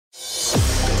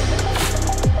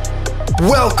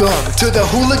Welcome to the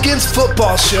Hooligans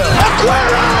Football Show.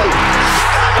 Aguero!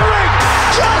 Staggering!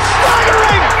 Just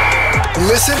staggering!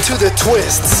 Listen to the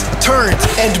twists, turns,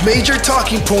 and major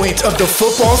talking points of the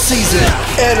football season.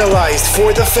 Analyzed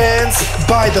for the fans,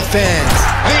 by the fans.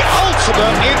 The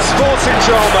ultimate in sporting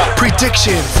drama.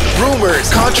 Predictions,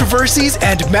 rumors, controversies,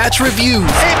 and match reviews.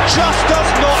 It just does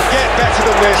not get better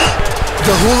than this.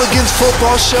 The Hooligans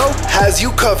Football Show has you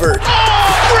covered.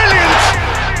 Oh, brilliant!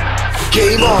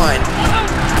 Game on.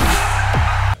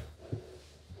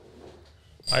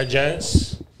 All right,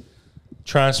 gents.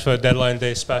 Transfer deadline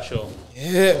day special.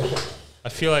 Yeah. I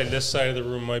feel like this side of the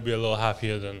room might be a little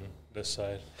happier than this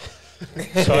side.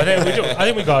 So I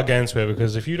think we got against it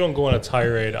because if you don't go on a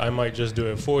tirade, I might just do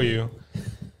it for you.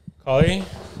 Collie,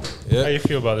 how you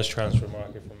feel about this transfer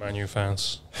market for Man U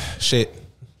fans? Shit.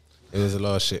 It was a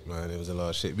lot of shit, man. It was a lot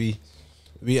of shit. We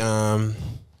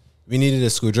needed a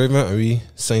screwdriver and we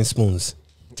signed spoons.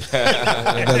 That's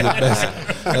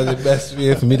the best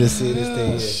way for me to say this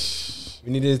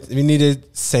thing here. We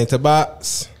needed centre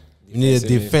backs. We needed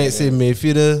defensive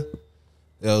midfielder.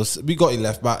 We got a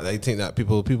left back. I think that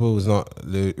people was not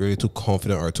really too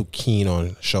confident or too keen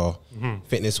on Shaw,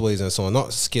 fitness wise and so on.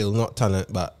 Not skill, not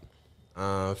talent, but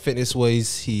fitness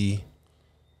wise,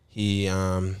 he's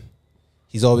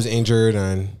always injured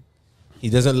and he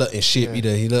doesn't look in shape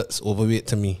either. He looks overweight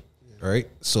to me, right?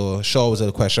 So Shaw was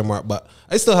a question mark, but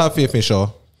I still have faith in Shaw.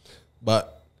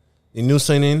 But the new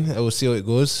signing, I will see how it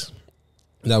goes.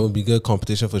 That would be good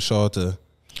competition for Shaw to.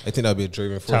 I think that'd be a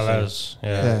driving force.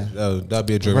 That'd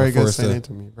be a driving force. Very good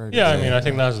to me. I mean, I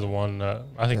think that's the one that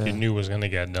I think you knew was going to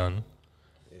get done.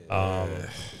 I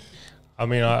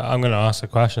mean, I'm going to ask the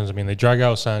questions. I mean, they drag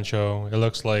out Sancho. It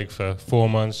looks like for 4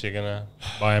 months you're going to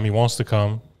buy him. He wants to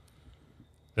come.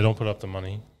 They don't put up the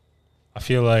money. I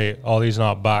feel like Ollie's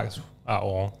not backed at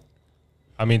all.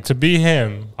 I mean, to be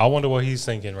him, I wonder what he's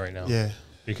thinking right now. Yeah.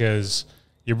 Because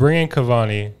you're bringing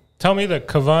Cavani. Tell me that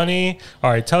Cavani, all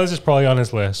right, Tellez is probably on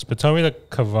his list, but tell me that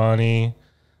Cavani,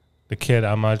 the kid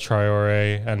Amad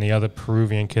Traore, and the other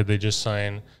Peruvian kid they just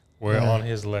signed were on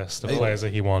his list of players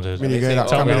that he wanted. I mean, you got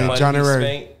coming in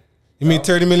January. You mean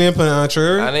 30 million per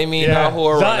Traore? And I mean that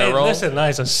whole run around. Listen,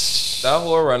 nice. That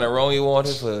whole run around you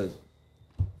wanted for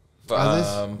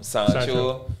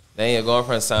Sancho. Then you're going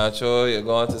from Sancho, you're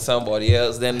going to somebody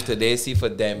else. Then today see for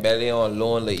Dembele on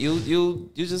loan. Like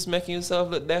you just making yourself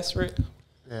look desperate.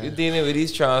 Yeah. You're dealing with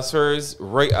these transfers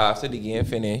right after the game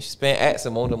finished. Spent X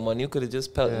amount of money. You could have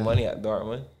just pelted the money at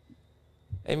Dortmund.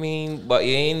 I mean, but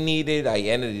you ain't needed at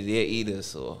the end of the day either.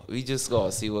 So we just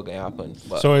gotta see what can happen.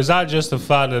 But so is that just the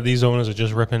fact that these owners are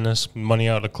just ripping this money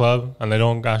out of the club and they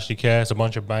don't actually care? It's a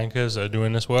bunch of bankers that are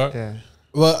doing this work. Yeah.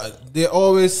 Well, they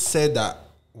always said that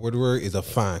Woodward is a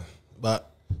fan, but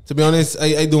to be honest,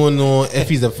 I don't know if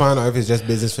he's a fan or if it's just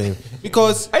business for him.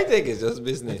 Because I think it's just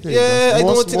business. Yeah, I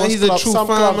don't think that he's a true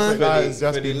fan, man.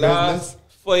 For the last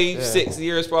 5-6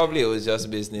 years, probably it was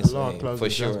just business for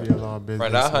sure. From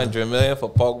that 100 million for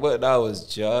Pogba, that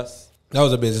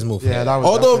was a business move. Yeah, that was.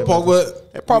 Although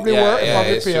Pogba, it probably worked.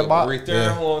 Probably pay a back.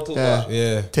 Return home to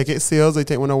yeah. Ticket sales, they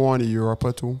take when I want to Europe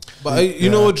or two. But you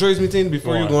know what drives me thinking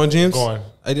before you go on, James? Go on.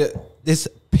 This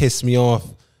pissed me off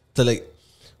to like.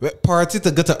 Party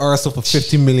to get to Arsenal for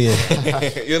 50 million.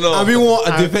 You know, and we want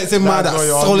a defensive man that's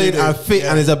solid and fit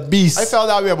and is a beast. I felt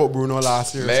that way about Bruno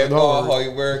last year. Man,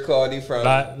 Hoiberg, Cardi from.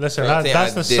 Listen,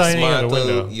 that's the signing of the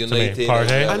window. United. To me,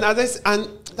 and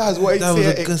that's what I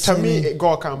say. To me, it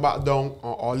got to come back down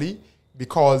on Ollie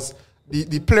because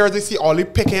the players they see Ollie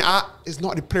picking at is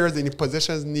not the players in the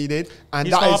positions needed, and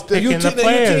he's not picking the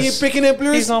players. He's picking the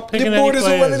players. He's not picking the board is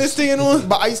players. running this thing, you know.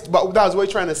 But that's what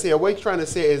I'm trying to say. What I'm trying to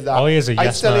say is that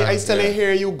I still ain't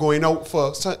hear you going out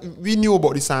for. We knew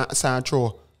about the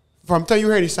Sancho. From the time you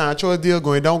heard the Sancho deal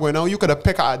going down, you could have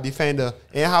picked out a defender.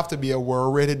 It didn't have to be a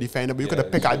world-rated defender, but you could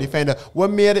have picked out a defender. What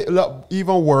made it look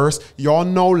even worse, y'all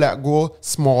now let go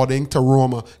Smalling to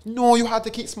Roma. No, you had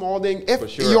to keep Smalling.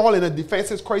 If y'all in a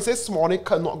defensive crisis, Smalling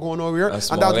could not go nowhere. And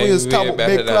that's why you start with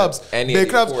big clubs. Big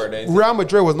clubs. Real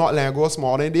Madrid was not letting go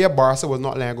Smalling. Their Barca was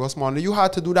not letting go Smalling. You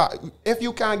had to do that. If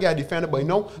you can't get a defender, but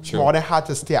Smalling had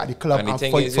to stay at the club and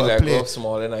fight for a player.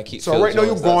 So right now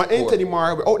you're going into the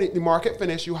market. Out the market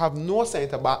finish, you have no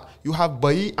centre back. You have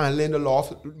Bailly and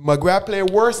Lindelof. Maguire playing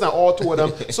worse than all two of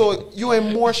them. So you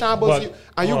in more shambles.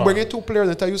 You bring in two players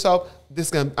and tell yourself this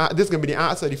gonna be the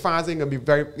answer. The fans ain't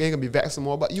gonna be vexed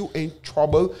more. But you in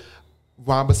trouble.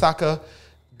 Wan-Bissaka,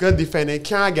 good defending,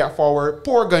 can't get forward.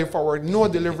 Poor going forward. No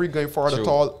delivery going forward at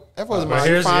all. If it was my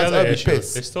fans, I'd be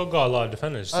pissed. They still got a lot of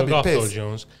defenders. Still got Phil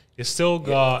Jones. You still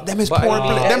got them is poor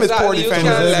defenders. Them is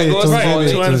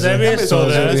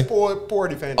poor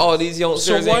defenders. All these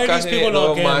youngsters. So why are these people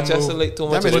not getting Manchester like too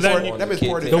much?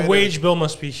 The wage bill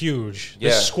must be huge.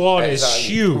 The squad is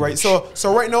huge. Right. So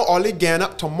right now, Oli getting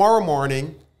up tomorrow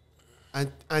morning,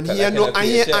 and he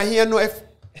know if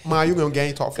you gonna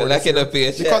get top 4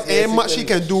 because ain't much he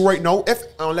can do right now.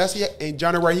 Unless in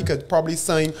January he could probably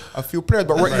sign a few players,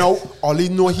 but right now Oli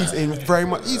know he's in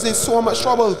so much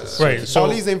trouble. Right, so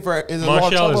Oli's in a lot of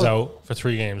Martial trouble. is out for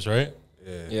 3 games, right?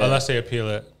 Yeah. Unless they appeal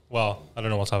it. Well, I don't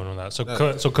know what's happening with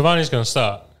that. So Cavani's gonna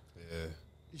start.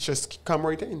 He just come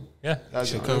right in. Yeah, but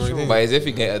as if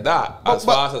he can adapt as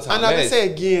fast as and I say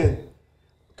again,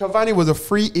 Cavani was a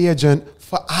free agent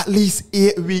for at least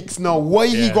 8 weeks now. Why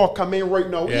he got come in right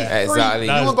now? Yeah. He's free. Exactly.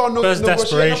 You don't got no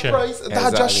negotiating price.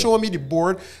 That just show me the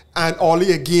board. And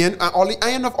Oli again. And Oli,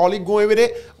 I end up Oli going with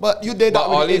it. But you did that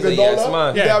with Oli's a yes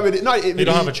man. Yeah. With it. No, you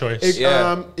don't have a choice.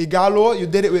 Igalo, you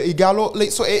did it with Igalo.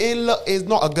 Like, so it ain't look. It's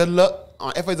not a good look.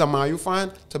 If it's a Man U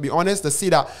fan, to be honest, to see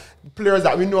that players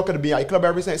that we know could be at the club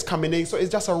everything is coming in. So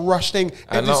it's just a rush thing.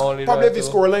 And probably if the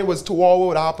scoreline was 2-2, what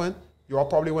would happen? You all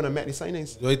probably wouldn't have met the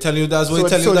signings. We tell you that's what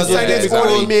the signings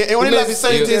only let the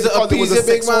signings because it was a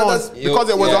 6-1 because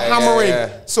it was a hammering.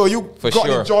 So you got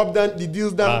the job done, the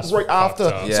deals done right after.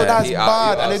 So that's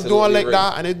bad, and it's doing like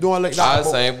that, and it's doing like that. I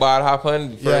was saying bad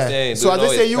happened. So as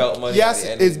they say, yes,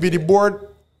 it's be the board.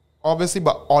 Obviously,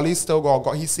 but Oli still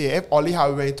got he said if Oli had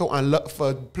went out and looked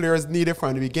for players needed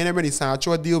from the beginning when the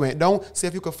Sancho deal went down, see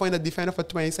if you could find a defender for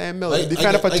 27 million, a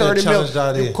defender for 30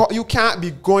 million. You can't be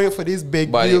going for this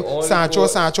big deal. Sancho.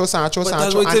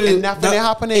 And nothing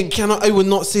happening. I would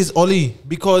not say it's Oli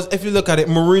because if you look at it,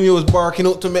 Mourinho was barking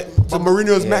out to make. So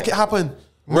Mourinho's make it happen.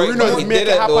 Mourinho make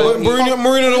it happen.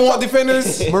 Mourinho don't want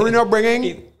defenders. Mourinho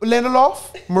bringing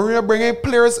Lindelof. Mourinho bringing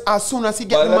players as soon as he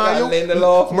get to Man U.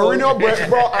 Mourinho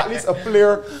brought at least a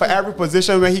player for every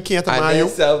position when he came to Man U.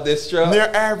 Self-destruct.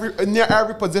 Near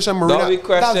every position, Mourinho. Don't be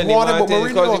questioning but Mourinho.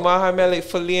 Because you might have like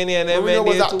Fellaini and them. Mourinho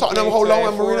was at Tottenham how long?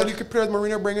 And Mourinho, you players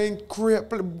Mourinho bringing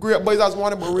great boys as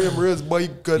wanted. Mourinho's boy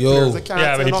good players.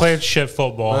 Yeah, but he played shit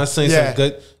football. I'm saying some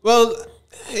good. Well.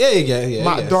 Yeah.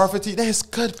 Matt Doherty, there's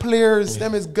good players.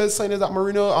 Them is good signers that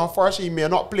Mourinho. Unfortunately, he may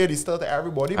not play the start to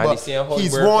everybody, but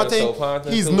he's wanting.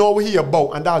 He's know what he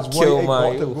about, and that's why he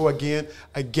got to go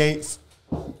against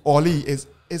Oli.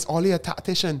 Is Oli a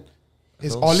tactician?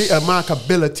 Is Oli a man can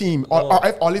build a team? Or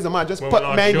if Oli's a man, just put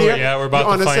men there. Yeah, we're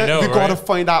about to find out. We got to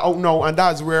find that out now, and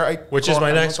that's where which is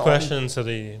my next question to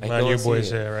the Man U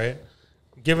boys here, right?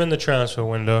 Given the transfer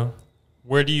window,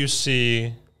 where do you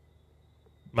see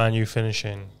Man U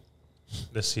finishing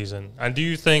this season? And do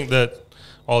you think that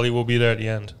Oli will be there at the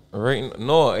end? Right,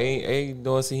 no, I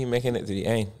don't see him making it to the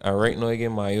end. And right now,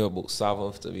 again, my year about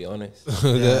 7th, to be honest.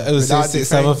 It was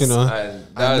 6-7, you know.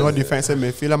 And no defensive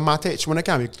midfielder Matic. When you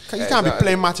can't be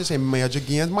playing Matic in major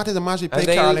games. Matic is a match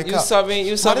play Carling Cup.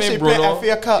 You subbing Bruno.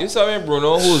 You subbing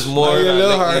Bruno, who's more. You're a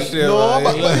little harsh there. No,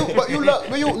 but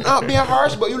you not being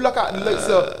harsh, but you look at the likes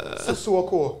of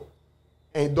Sissoko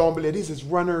and Dombele. These is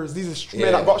runners. These is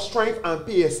men that got strength and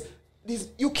pace.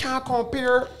 You can't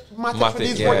compare Matic with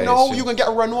these right now. You can get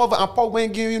run over and Pogba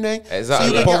ain't give you name. Exactly.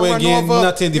 So you can get run over.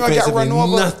 Nothing defensively.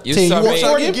 Nothing.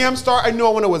 Before the game start, I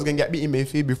know when I was gonna get beat in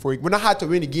midfield before. When I had to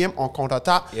win the game on counter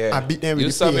attack, I beat them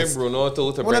with the pace. You saw Bruno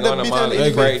too to bring on a man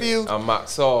like Bright and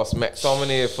Max Sauce,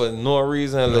 McTominay for no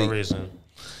reason. No reason.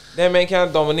 Them men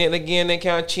can't dominate again. They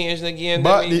can't change again.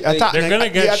 But the attack, they're gonna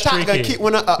get streaky. Gonna keep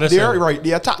winning up there, right?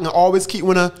 The attack gonna always keep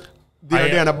winning.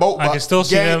 There in a boat, I can still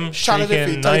see them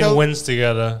streaking 9 wins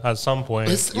together at some point.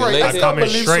 Right, coming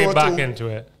straight back into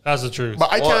it. That's the truth.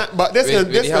 But I can't. But this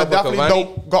definitely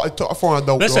got it to for a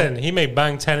dope. Listen, he may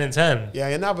bang 10 and 10. Yeah,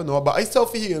 you never know. But I still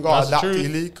feel he can go adapt to the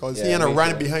league because he ain't a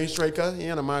run behind striker. He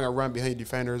ain't a man that run behind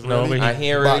defenders. No, really. I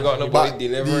ain't really got nobody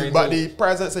delivering. But the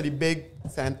presence of the big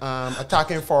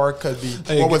attacking forward could be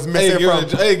what was missing from.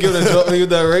 Hey, give it a drop. You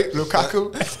that right?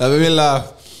 Lukaku. That made me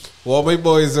laugh. Well, my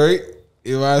boys, right?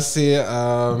 You might see it.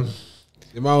 The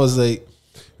man was like,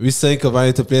 we saying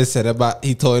Cavani to play center back.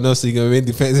 He told us he gonna win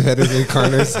defensive headers in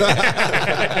corners. I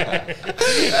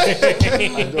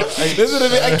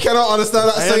cannot understand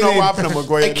that signing. I don't know what happened to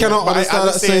Maguire. I cannot understand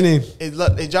that signing.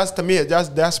 It just to me, it's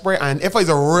just desperate. And if he's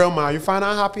a real man, you find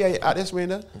out happy at this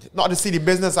window. Not to see the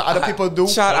business that other people do.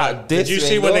 Did you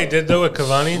see what they did though with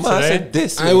Cavani today?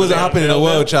 It wasn't happening in the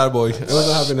world, child boy. It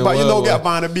wasn't happening in the world. But you know, get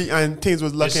Van der Beek and things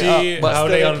was looking up. You see how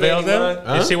they unveiled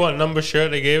him? You see what number shirt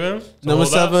they gave him? Number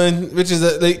 7, which is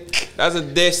that's a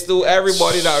diss to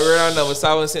everybody that wear that number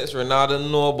 7 since Ronaldo.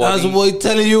 Nobody. That's what I'm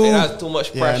telling you. That's too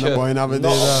much pressure. Yeah,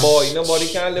 nobody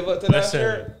can live up to that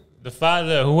shirt. the fact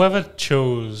that whoever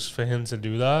chose for him to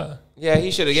do that. Yeah,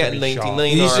 he should have gotten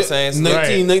 99 or something.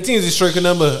 19 is the striker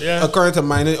number according to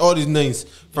mine. All these names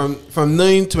from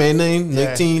 9, 29,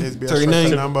 19, 39.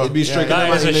 It'd be a striker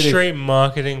number. That is a straight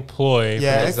marketing ploy.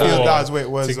 Yeah, I feel that's what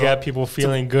it was to get people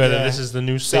feeling good. And this is the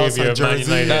new savior of Man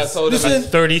United. Listen,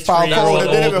 33-year-old old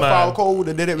man. Falco,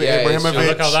 they did it with Ibrahimovic.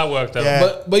 Look how that worked out.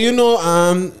 Yeah. But you know,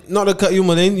 not to cut you,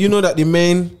 Malin. You know that the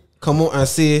men come out and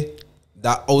say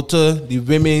that outer the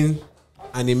women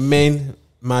and the men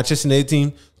Manchester United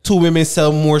team. 2 women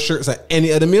sell more shirts than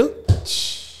any other male.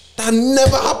 That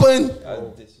never happened.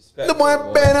 The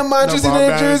boy banning Manchester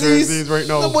United jerseys right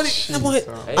now. Nobody.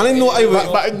 I didn't know.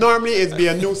 But normally it'd be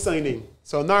a new signing.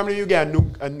 So normally you get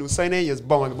a new signing, you're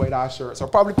bound by that shirt. So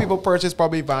probably people purchase Van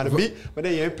der Beek, but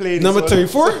then you ain't playing. Number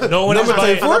 34. No one is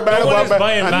buying Van der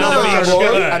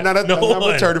Beek.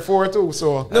 Number 34 too.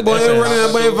 So the boy ain't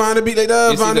running buying Van der Beek like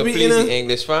that. Van der Beek. The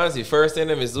English fans, the first thing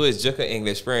them is do is joke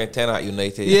English playing 10 at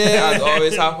United. Yeah, that's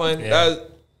always happened.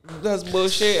 That's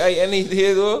bullshit. I need to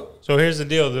hear though. So here's the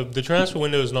deal: the transfer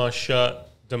window is not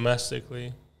shut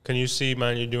domestically. Can you see,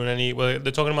 man? You're doing any? Well,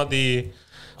 they're talking about the.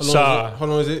 How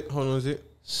long is it?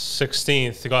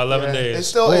 16th. They got 11 days. It's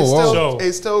still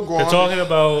going. They're talking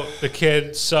about the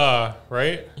kid Sa,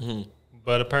 right? Mm-hmm.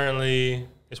 But apparently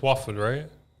it's Watford, right?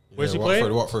 Where's he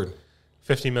playing? Watford.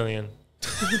 50 million.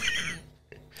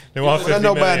 They want 50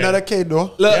 million. By another kid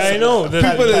though. Look, yeah, I know.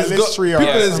 People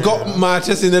has got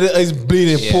Manchester in the eyes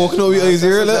bleeding, poking over your eyes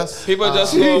here. People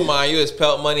just go, man, you just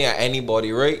pelt money at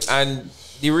anybody, right? And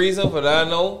the reason for that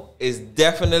now is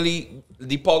definitely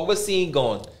the Pogba scene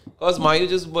gone. Because man, you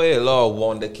just buy a lot of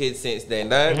wonder kids since then.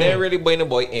 They ain't really buying a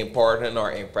boy important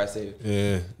or impressive.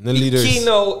 Yeah, the key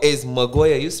now is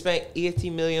Maguire. You spent 80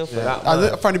 million for that.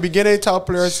 Man. From the beginning, tell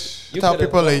people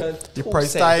like the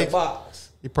price tag.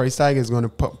 The price tag is going to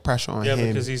put pressure on him. Yeah,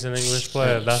 because he's an English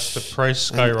player. That's the price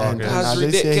skyrocket. That's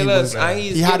ridiculous.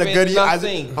 He had a good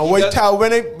nothing. And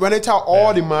when they tell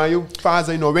all the Man U fans,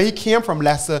 you know, when he came from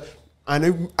Leicester.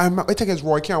 And I think it's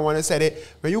Roy Keane one that said it.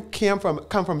 When you come from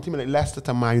a team like Leicester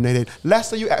to Man United,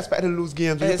 Leicester you expect to lose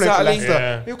games. When you play for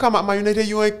Leicester, you come at Man United,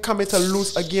 you ain't coming to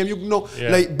lose a game. You know,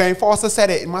 like Ben Foster said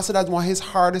it. Man said that's one of his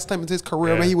hardest times in his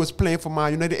career when he was playing for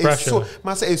Man United.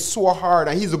 Man said it's so hard,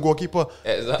 and he's a goalkeeper.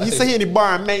 Exactly. He said he in the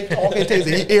bar and man talking to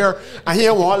his ear, and he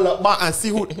want to look back and see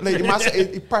who. Like man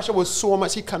said, the pressure was so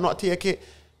much he cannot take it.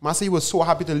 Man said he was so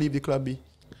happy to leave the club.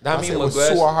 That means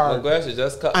Maguire should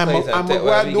just cut plays and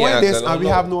Maguire doing this, and we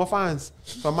have no fans.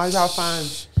 So might have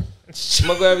fans.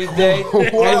 Maguire is dead. He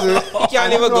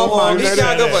can't even go home. He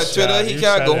can't go for Twitter. He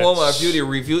can't go home and view the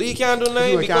review. He can't do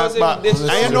nothing because of this.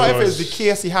 I don't know if it's the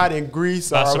case he had in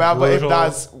Greece or whatever.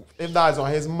 If that's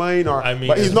on his mind or,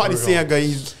 but he's not the same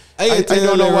guy. I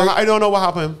don't know what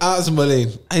happened. As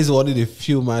Malin, he's one of the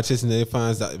few Manchester United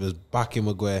fans that was backing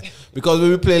Maguire because when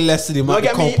we play Leicester, the man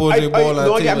compose the ball.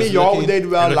 Don't get me, y'all did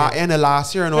well in the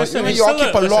last year. Y'all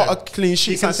keep a lot of clean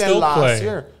sheets until last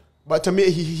year. But to me,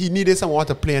 he needed someone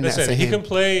to play next to him. He can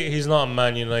play. He's not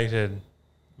Man United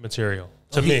material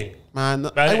to me. Man,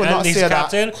 I would not say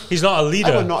captain, that. He's not a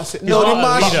leader. I would not say no. The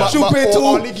man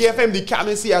only gave him the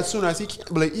captaincy as soon as he can.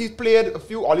 Like, he played a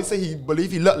few. All he said he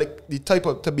believed he looked like the type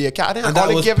of to be a captain. And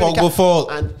that was Pogba's fault.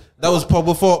 That was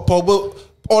Pogba's fault. Pogba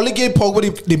only gave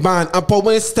Pogba the ban, and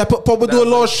Pogba step up. Pogba do a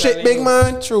lot of shit, big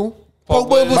man. True.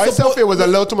 Pogba myself, it was a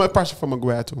little too much pressure for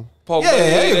Maguire too.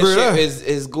 Pogba's leadership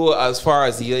is good as far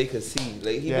as he can see.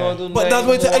 Like he don't do. But that's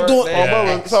what I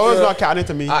don't. So it's not captain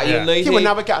to me. He would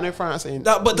never captain in France.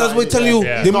 But that's what I tell you.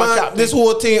 The man, this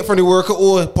whole thing from the worker.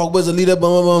 Pogba's a leader.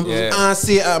 I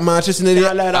see it at Manchester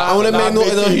United. I want to make no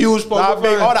a huge Pogba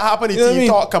fan. All that happened. He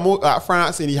talked come out at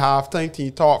France in the halftime.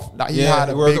 He talked that he had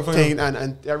a big thing,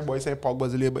 and everybody saying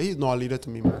Pogba's a leader, but he's not a leader to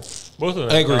me, man. Both of them.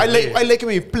 I agree. I like him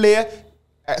when he play.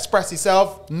 Express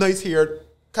himself, nice hair,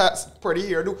 cuts, pretty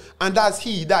hair, do, and that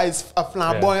is a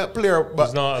flamboyant player. But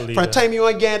he's not a leader. From the time you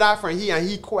want to get that from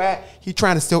he quit, he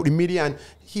trying to stay with the media, and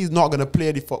he's not gonna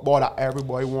play the football that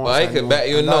everybody wants. But I can bet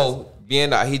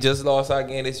being that he just lost that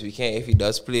game this weekend, if he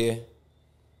does play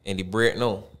in the break,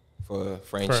 for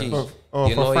Frenchie.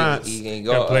 France. He ain't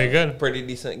got play good. Pretty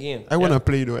decent game. I wouldn't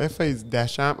play though. If he's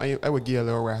Deschamps, I would give a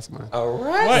little rest, man. A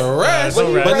rest? But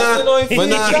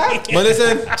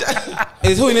listen,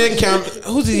 is who named Cam?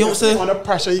 Who's the youngster? Under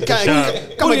pressure, you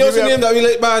can't. Who the youngster name that we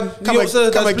like bad? The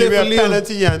youngster come and give you a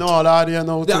penalty and all that,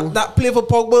 That play for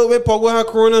Pogba, when Pogba had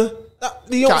Corona.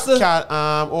 The youngster,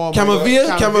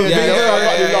 Camavia.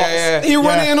 He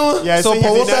running, so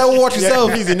Pogba better watch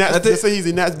yourself. He's the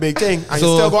next big thing, and you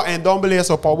still got Ndombele,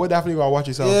 so Pogba definitely gotta watch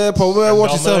yourself. Yeah, Pogba better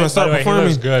watch yourself and start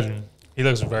performing. He He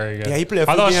looks very good. Yeah, he played a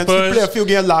few games. He played a few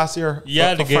games last year.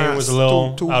 Yeah, the game France. Was a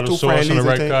little out of sorts on the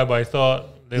red card, but I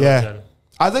thought they looked good.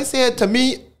 As I said, to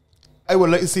me, I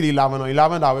would like to see the 11 on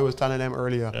 11 that we was telling them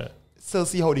earlier. Yeah. Still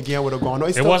see how the game would have gone. No,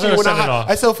 it wasn't a sending off.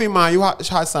 I still feel, man, you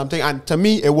had something, and to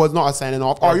me, it was not a sending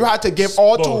off. Or you had to give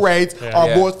all both. 2 reds,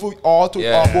 or both both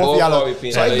yellow.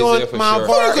 So I don't, man,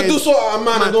 VAR you could do so,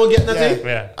 man, and don't get nothing.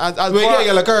 Yeah. As VAR,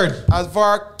 yellow card. As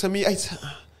VAR, to me,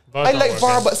 I like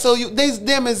VAR, but so this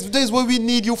is what we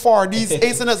need you for. These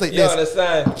incidents like this.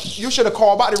 Understand? You should have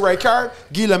called back the red card,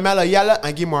 give Lamella yellow,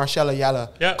 and give Marshall a yellow.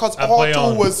 Because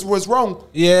all 2 was wrong.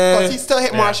 Yeah. Because he still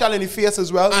hit Marshall in the face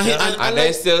as well. And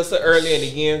they still so early in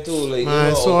the game too. Like,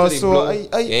 man,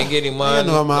 you ain't getting money.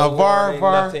 You know, man,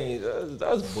 VAR.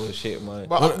 That's bullshit, man.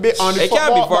 But on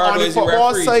the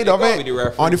football side of it,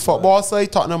 on the football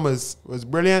side, Tottenham was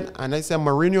brilliant. And they said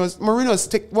Mourinho's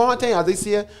stick. One thing as they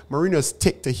say, Mourinho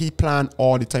stick to he plan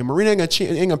all the time. Mourinho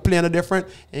ain't gonna play any different,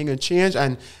 ain't gonna change,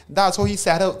 and that's how he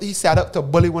set up. He set up to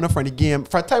bully one from the game.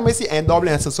 For the time I see NW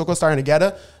and Sissoko starting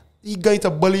together, he going to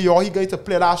bully you, or he going to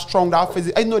play that strong, that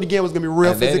physical. I know the game was gonna be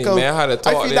real physical. I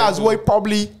feel that's why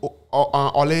probably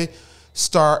Ole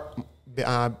start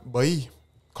Bailly.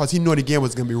 Because he knew the game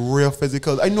was going to be real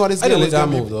physical. I know this game was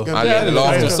going to be...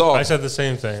 I said the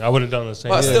same thing. I would have done the same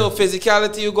thing. But still,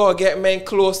 physicality, you got to get men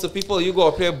close to people. You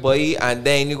got to play Bailly, and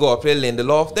then you got to play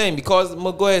Lindelof. Then, because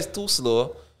Maguire is too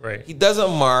slow, right? He doesn't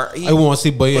mark. I want to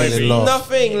see Bailly and Lindelof.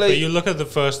 Nothing. Like, but you look at the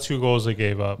first 2 goals they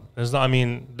gave up. There's not, I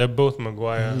mean, they're both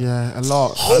Maguire. Yeah, a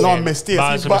lot of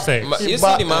mistakes. You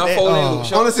see the man falling Luke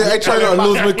Shaw. Honestly, I try not to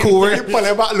lose my cool. He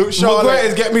pulling back Luke Shaw. Maguire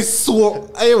is getting me so...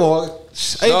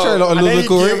 I ain't trying to lose the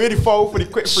court. And then he gave me the foul for the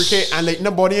quick free kick, and like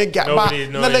nobody ain't get back. He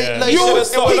could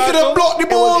have blocked the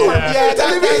ball.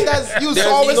 There's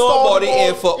nobody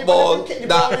in football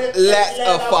that lets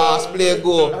a fast player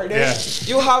go.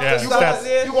 You have to start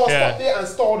there. You got to stop there and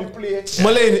stall the play.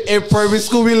 Malin, in primary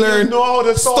school we learn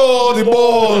stall the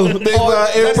ball. In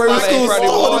primary school,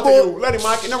 stall the ball. Let him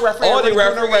mark it. No referee. All the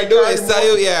referee do is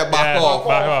tell you, back off.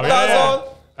 That's all.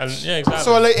 And exactly.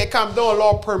 So like it comes down a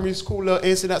lot of primary school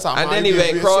incidents. And then he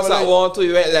went cross at 1-2.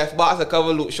 He went left back to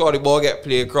cover Luke Shaw. The ball get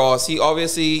played across. He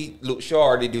obviously Luke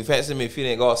Shaw, the defensive midfielder,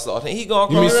 ain't got started. He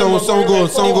gonna cross. You mean some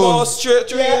goal straight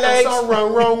through your legs. Some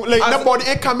wrong. Like nobody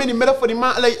ain't come in the middle for the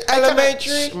man. Like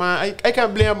elementary. Man, I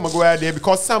can't blame Maguire there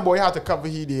because somebody had to cover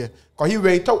he there. Because he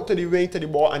went out to the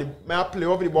ball and the man play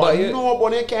over the ball.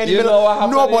 Nobody can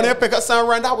Nobody pick up some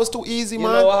run. That was too easy, man.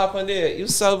 You know what happened there? You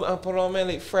sub and put on man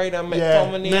like Fred and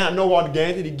McTominay. Man, know what the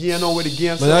game to the game, know where the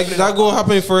game. But that goal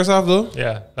happened in first half though.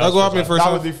 Yeah, that goal happened in first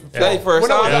half. That was the first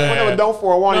half. When it was down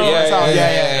 4-1 in the first half.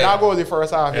 Yeah. That goal was the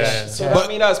first half. But I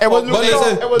mean that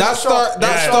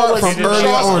start from early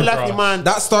on.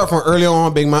 That start from early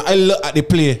on, big man. I look at the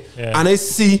play and I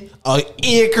see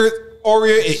acres a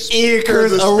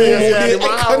room.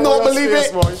 I cannot believe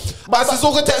it. But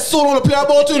Sissoko touched so long to play a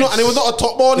ball too, and it was not a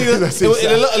top ball either. It was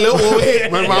a little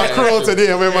overhead. Man, my curl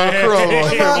today. I'm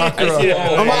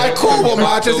cool, but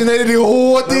Manchester United the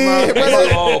whole day.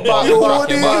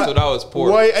 So that was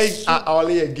poor. Why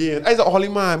Ollie again? I said Ollie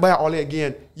man, by Ollie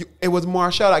again. It was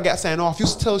Marshall that got sent off. You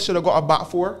still should have got a back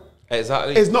 4.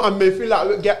 Exactly. It's not a midfielder that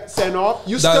will get sent off.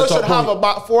 You still should have a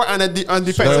back 4 and a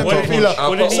defensive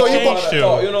midfielder. So you got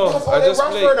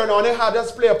I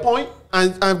just play a point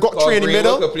and got 3 in the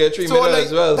middle.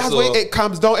 That's why it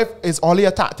comes down. If it's only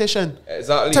a tactician.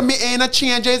 Exactly. To me, ain't a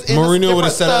changes. Mourinho would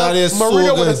have set it.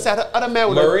 Mourinho would have set it. Other man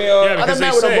would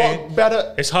have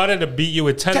better. It's harder to beat you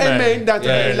with 10 men than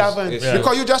 11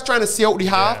 because you're just trying to see out the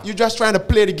half. You're just trying to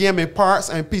play the game in parts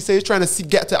and pieces. Trying to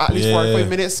get to at least 45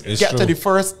 minutes. Get to the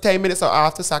first 10 minutes or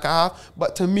after second half.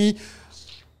 But to me,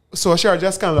 so sure,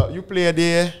 just kind of you play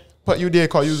there. Put you there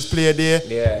because you was player there.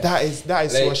 Yeah. That is like,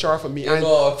 so sharp for me. And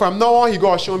from now on, he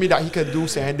got to show me that he could do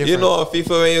something different. You know, FIFA,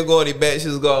 when you go on the bench,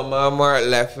 he's got Mark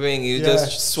left wing. You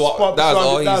just swap. That's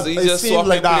all he just swap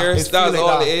like players. That's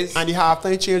all it is. And the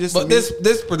halftime changes. But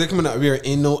this predicament that we are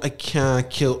in, I can't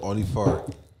kill Ollie Ford.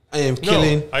 I am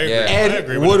killing Ed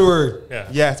Woodward.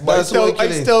 Yes, but I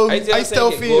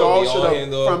still feel y'all should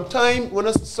have, from time when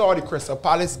I saw the Crystal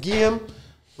Palace game,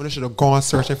 when I should have gone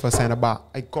searching for center back.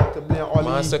 I got to blame Ollie.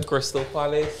 Master Crystal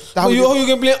Palace. How you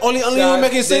can blame Ollie? Only who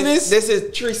making say this? This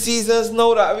is 3 seasons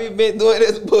now that we've been doing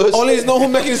this bullshit. Ollie is not who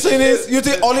making say this. You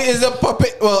think Ollie is a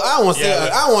puppet? Well, I won't say.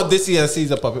 I want this year to see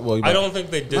a puppet boy. I don't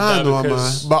think they did that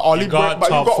because but Ollie got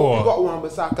top 4. You got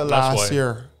Wan-Bissaka last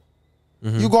year.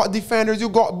 You got defenders. You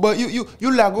got, but you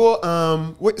Lego.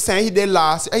 Saying he did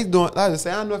last year. I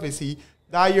don't know if it's he.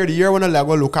 That year, the year when I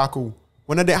Lego Lukaku.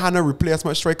 When they had no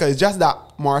replacement striker, it's just that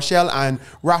Martial and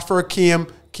Rashford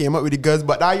came up with the goods.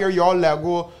 But that year, y'all let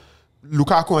go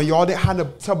Lukaku and y'all didn't have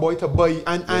the boy to buy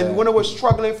and when I was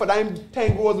struggling for them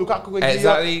 10 goals Lukaku would give you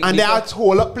and they had to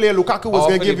hold up player Lukaku was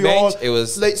going to give you all it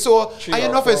was like so I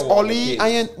don't know if it's Oli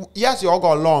yes y'all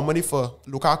got a lot of money for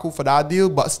Lukaku for that deal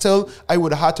but still I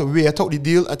would have had to wait out the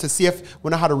deal and to see if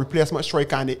when I had a replacement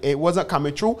striker and it wasn't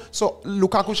coming through so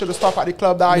Lukaku should have stopped at the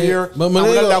club that year but and when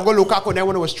I go Lukaku then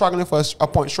when I was struggling for a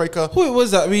point striker who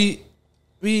was that we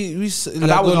and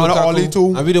that was on Oli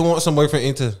too and we didn't want somebody from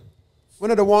Inter. When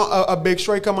do they want a big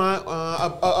striker, man?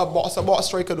 A box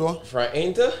striker, though. From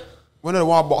Inter? When do they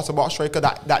want a box striker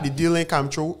that the deal ain't come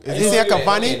true? Is it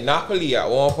Cavani? In Napoli at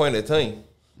one point in time.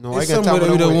 No, I can tell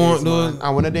what they want, though.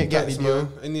 And when they didn't get the deal.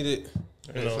 I need it.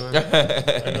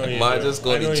 I know. Man, just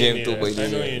go to the gym too, but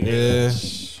yeah.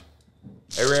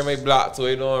 I ran my block, so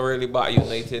it don't really bother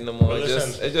United no more.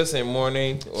 It's just in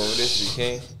morning over this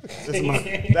weekend.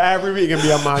 Every week can be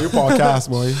a Man U podcast,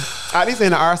 boy. At least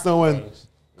in the Arsenal one.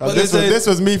 But this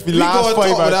was me for the last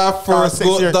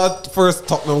 5 years. That first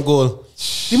Tottenham goal.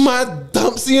 The man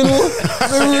dumps, you know.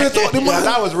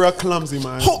 That was real clumsy,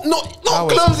 man. Not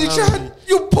clumsy, Chad.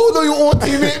 You pulled on your own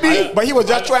teammate, me. But he was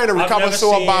just trying to recover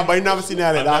so bad, but he never seen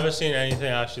that. I've never seen anything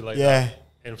actually like that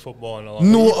in football in a long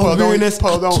time. No awareness at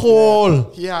all.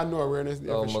 He had no awareness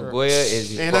there for sure. Maguire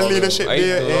is ain't a leadership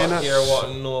there. I don't hear what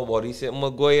nobody said.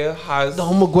 Maguire has...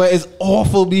 No, Maguire is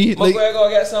awful, B. Maguire gonna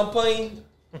get some point.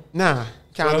 Nah.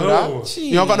 Can't do that.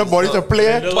 You don't got nobody to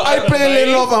play. But I play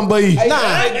Lindelof and boy. Nah.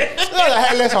 That's a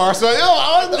headless horse.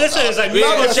 Listen, it's like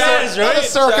Michael Chaz, right? That's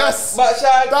a circus.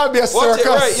 That'd be a circus.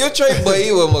 Right. You try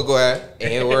Boy with Maguire,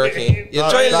 ain't working. You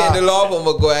try Lindelof with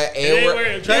Maguire, ain't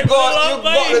working. You got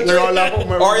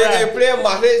the or you can play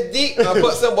Mahrez deep and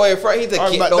put somebody in front. He's a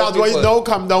kid. That's what it don't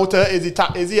come down to.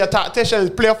 Is he a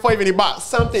tactician? Play 5 in the back.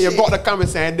 Something you got to come and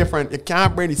say different. You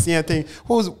can't bring the same thing.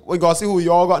 We got to see who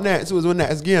y'all got next. Who's in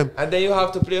next game. And then you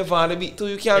have to play Van de Beek too.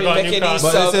 You can't be making these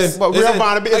subs. But real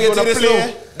Van de Beek is going to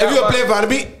play. If you play Van de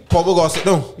Beek, Pogba got to sit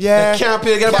down. Yeah. You can't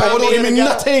play against Pogba. Don't mean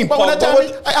nothing. But when I tell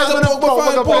me, I asked when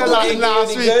Pogba play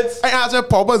last week. I asked when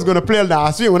Pogba's going to play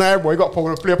last week. When everybody got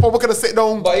Pogba to play, Pogba could have sit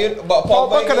down. But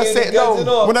Pogba could have sit down.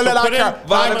 When I let that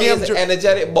Van de Beek is an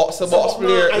energetic box-to-box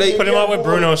player. Put him out with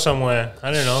Bruno somewhere.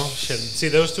 I don't know. Shit. See,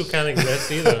 those two can't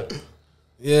exist either.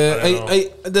 Yeah, I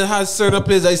there has certain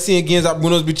players I see in games that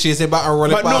Bruno's be chasing back and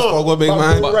running past Pogba, big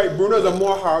man. Right, Bruno's a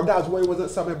more hard. That's why he wasn't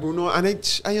subbing Bruno.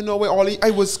 And you know what, I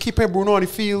was keeping Bruno on the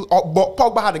field. But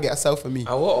Pogba had to get a self for me.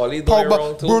 And what Oli doing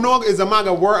wrong too? Bruno is a man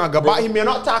of work and but he may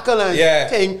not tackle and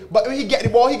thing. But when he get the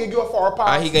ball, he can give a forward pass.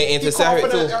 And he can intercept it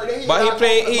too. But he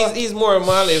playing. He's more a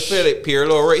man like play like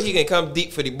Pirlo, right? He can come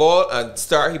deep for the ball and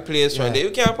start. He plays from there. You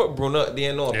can't put Bruno up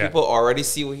there. No, people already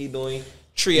see what he's doing.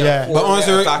 3 and 4. But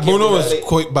honestly, Bruno was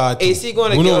quite bad. Is he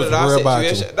going to get out of that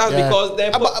situation? That's because they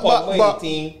put Pogba in the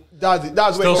team.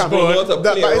 That's where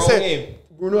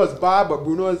Bruno is bad, but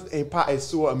Bruno's impact is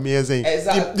so amazing.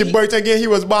 Exactly. The Brighton game, he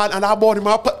was bad, and I bought him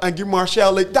up and give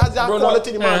Martial. Like, that's that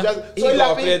quality. So I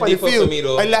left him on the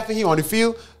field. I left him on the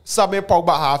field. Subbing Pogba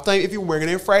at halftime. If you bring it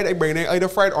in Fred, I bring it in either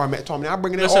Fred or McTominay. I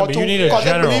bring it in all two. Because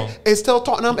I believe it's still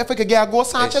Tottenham. If I could get a goal,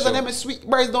 Sanchez and them is sweet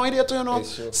birds down there too, you know.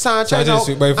 Sanchez is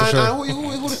sweet bird for sure. And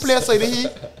who the player side he?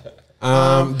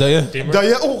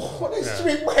 Daya. Oh, what is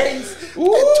sweet birds?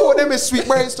 Two of them is sweet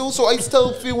birds too. So I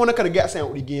still feel when I could have got sent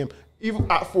out the game. Even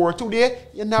at 4-2 there,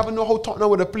 you never know how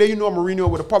Tottenham would have played. You know, Mourinho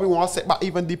would have probably want to set back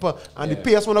even deeper. And the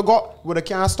pace when I got, would have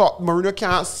can't stop. Mourinho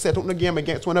can't set up the game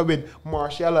against one with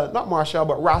Martial, not Martial,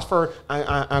 but Rashford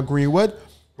and Greenwood.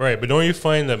 Right, but don't you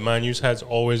find that Man U's heads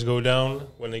always go down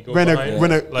when they go behind?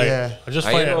 I just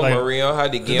find it like Mourinho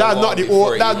had the game. That's not the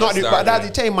old. That's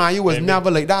the time Man U was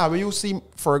never like that. When you see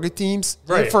Fergie teams,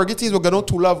 Fergie teams were going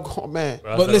to love, man.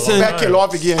 But listen,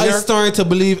 I started to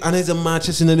believe, and as a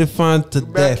Manchester United fan to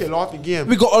death,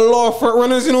 we got a lot of front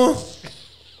runners, you know.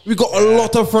 We got a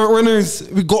lot of front runners.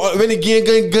 We got when the game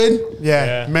going good.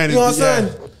 Yeah, man. You know what I'm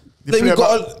saying? Like we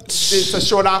got to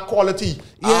show that quality.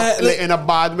 Like in a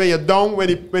bad way. You're down when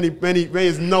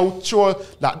he's no sure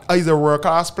that he's a world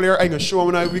class player. I can show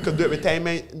him now we could do it with time.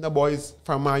 The boys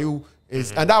from Man U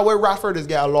is and that way Rashford is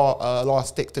get a lot of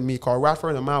stick to me. Cause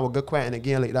Rashford a man with good quiet in a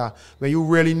game like that. When you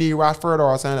really need Rashford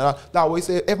or something that way.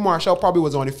 Say if Martial probably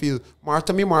was on the field,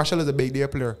 to me Martial is a big deal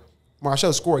player.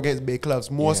 Martial score against big clubs.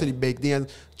 Most of the big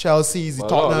games, Chelsea's,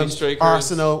 Tottenham,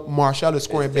 Arsenal, Martial is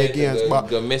scoring big games. But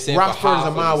Rashford is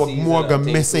a man with more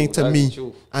missing to me.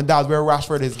 And that's where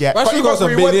Rashford is getting. Rashford got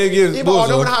some big games. Even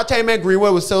although when I had time,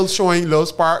 Greenwood was still showing low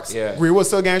sparks. Greenwood was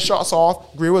still getting shots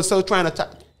off. Greenwood was still trying to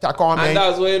tackle on, man. And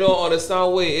that's why you don't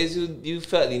understand why is you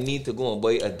felt the need to go and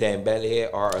buy a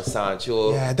Dembele or a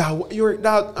Sancho. Yeah, and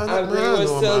Greenwood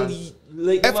still...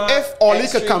 If Oli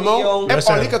could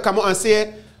come out and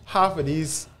say, half of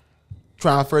these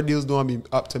transfer deals don't be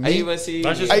up to me. I even see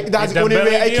that's the only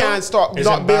way I can't stop. It's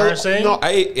not embarrassing.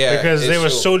 Because they were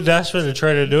so desperate to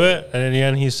try to do it, and in the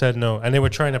end he said no, and they were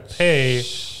trying to pay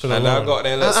for the loan. I got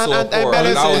them so poor.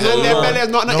 Dembele is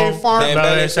not informed.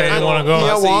 Dembele said he didn't want to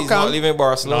go. He's not leaving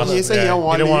Barcelona. He said he didn't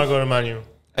want to go to Man U.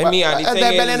 I mean,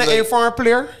 Dembele is a foreign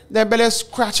player. Dembele is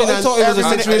scratching. I thought it was a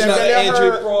situation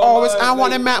that always I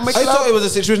want him at my club. I thought it was a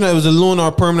situation that it was a loan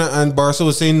or permanent, and Barca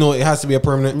was saying no, it has to be a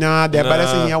permanent. Nah, Dembele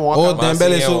said he didn't want. Oh,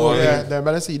 Dembele so yeah,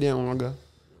 Dembele said he didn't want to go.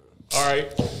 All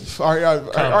right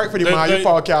for the Man U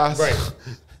podcast. Right.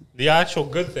 The actual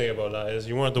good thing about that is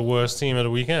you weren't the worst team of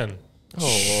the weekend.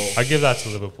 Oh, I give that to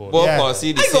Liverpool.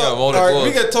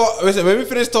 We can talk. Listen, when we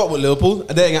finish talk with Liverpool,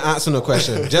 then I can answer no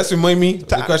question. Just remind me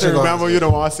the question. Remember, you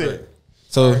don't want to say it.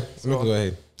 So go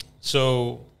ahead.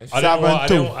 So I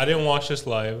didn't watch this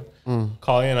live.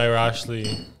 Collie and I were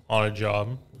actually on a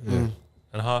job.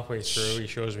 And halfway through, he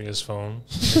shows me his phone.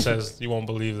 He says, "You won't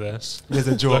believe this. There's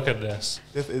a joke. Look at this."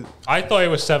 I thought it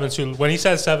was 7-2. When he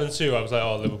said 7-2, I was like,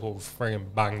 "Oh, Liverpool friggin'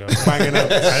 banged up." And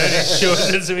then he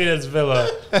shows it to me as Villa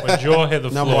when Joe hit the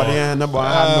floor. Nobody had no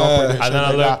prediction. And then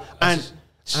I looked.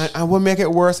 And what make it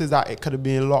worse is that it could have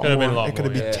been a lot more. It could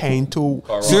have been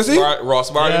 10-2. Seriously? Ross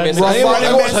Barkley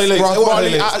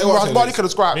could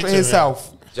have scrapped himself.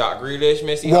 Jack Grealish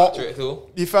missed hat trick too.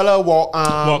 The fella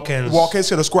Watkins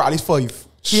should have scored at least 5.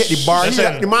 He hit the bar.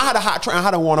 The man had a hat trick and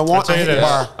had a 1-on-1 and hit the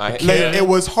bar. It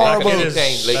was horrible.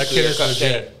 That kid is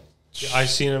legit. I've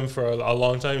seen him for a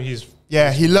long time. He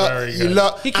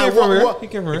came from where? He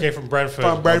came from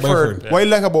Brentford. What I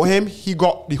like about him, he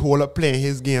got the whole up playing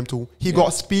his game too. He got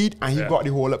speed and he got the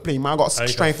whole up playing. Man got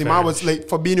strength. The man was like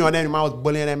Fabinho and then the man was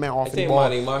bullying that man off the ball.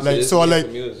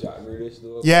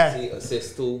 He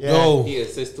assists too. He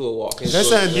assists to a walking.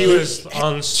 Listen, he was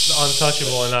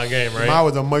untouchable in that game, right? Man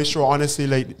was a maestro, honestly.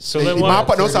 Man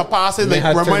put those passes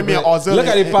remind me of Ozil. Look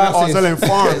at the passes. Ozil and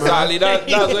Farm. Exactly. That's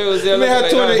what it was. They had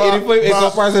 285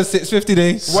 extra passes 650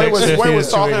 days. What I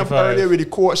was talking about earlier with the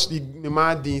coach, the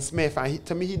man Dean Smith, and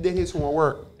to me he did his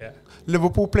homework. Yeah.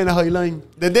 Liverpool playing a high line.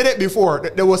 They did it before.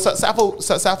 They were successful with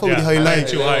the high line.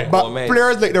 Too high. But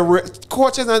players like the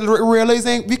coaches and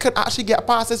realizing we could actually get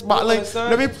past this back line.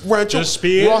 Let me run through.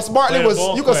 Speed. Ross Barkley was.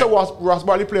 You could say Ross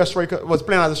Barkley was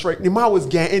playing as a striker. The man was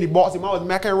getting in the box. The man was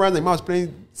making runs. The man was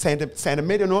playing center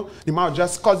mid. You know. The man was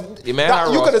just because you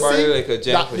could have seen like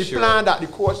the plan that the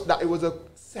coach that it was a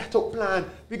set up plan.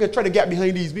 We can try to get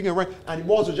behind these. We can run, and the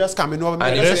balls were just coming over.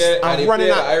 And running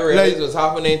out. I realized what's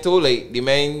happening too. Like the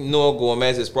man,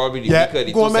 Gomez is probably the weaker.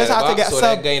 The Gomez had to get so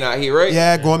that guy not here, right?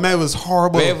 Yeah, Gomez was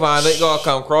horrible. When Van Dijk got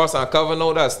come across and cover,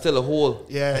 no, that's still a hole.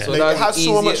 Yeah, so that's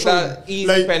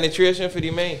easy penetration for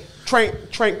the man.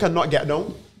 Trent cannot get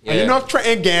down. Yeah. And you know if Trent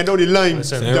ain't getting down the line,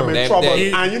 they're in trouble.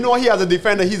 And you know he has a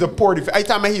defender, he's a poor defender. I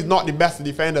tell me he's not the best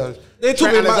defender. They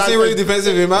took him back really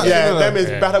defensive. Them is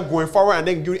better going forward and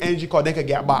then give energy because they can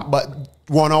get back. But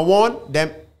one-on-one,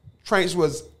 them Trent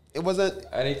was, it wasn't.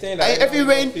 If he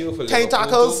win 10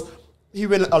 tackles, he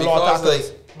win a lot of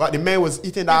tackles. But the man was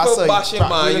eating that side. People bashing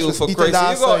Man U for crazy.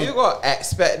 You got to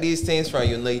expect these things from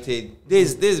United.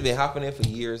 This has been happening for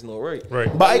years now, right?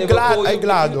 But I'm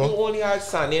glad though. You only had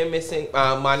Sané missing,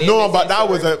 Mane no, but that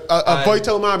was a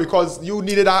vital man because you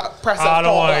needed that press up top. I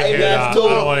don't want to hear that.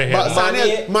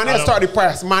 But Mane started the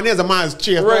press. Mane is a man's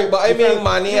chase. Right, but I mean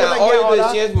Mane, all you do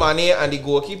is change Mane and the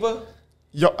goalkeeper.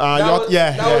 That was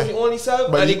the only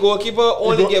sub, and the goalkeeper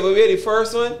only gave away the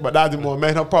first one. But that's the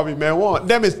momentum probably man want.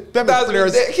 Them is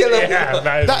players. That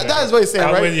is what he's saying,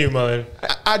 right? I'm with you, man.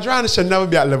 Adrian should never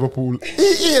be at Liverpool. He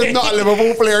is not a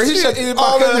Liverpool player. He should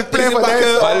always be playing for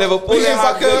them. Liverpool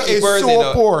is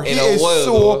so poor. He is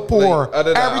so poor.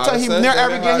 Every time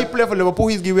every game he play for Liverpool,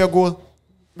 he's giving a goal.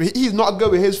 He's not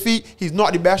good with his feet. He's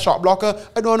not the best shot blocker.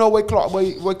 I don't know what clock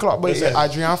is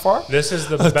Adrian for. This is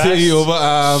the best.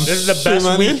 This is the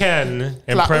best weekend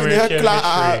in Premiership history.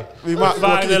 The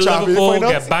fact that Liverpool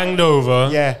get banged over,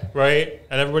 right,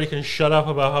 and everybody can shut up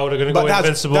about how they're going to go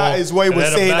invincible. That is why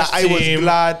we're saying that I was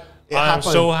glad. I'm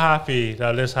so happy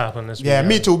that this happened this weekend. Yeah,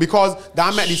 me too, because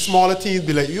that meant the smaller teams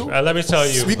be like, let me tell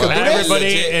you,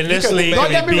 everybody in this league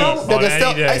can be beat on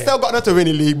any day. I still got not to win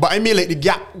the league, but I mean, like, the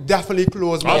gap definitely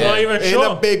closed. I'm not even sure.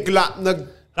 In a big gap.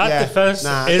 That defense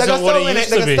isn't what it used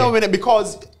to be. They can still win it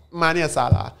because Mane and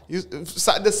Salah. The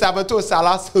 7-2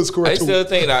 Salah still scored 2. I still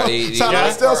think that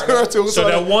Salah still scored 2. So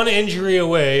they're one injury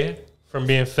away from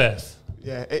being fifth.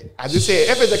 Yeah, I just say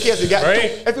if it's the case, you get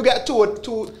two. If you get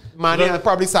two Mane and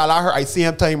probably Salah hurt at the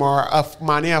same time, or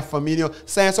Mane and Firmino.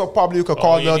 Saying so probably you could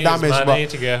cause no damage, but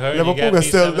to get hurt,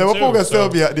 Liverpool can still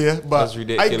be out there. But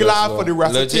I'm glad for the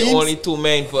rest of the teams. Only 2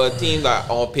 men for a team that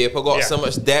on paper got so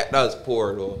much depth. That was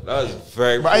poor though. That was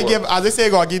very poor. But as I say, I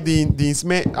gotta give Dean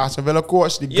Smith, Aston Villa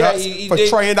coach, the guts for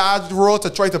trying that role to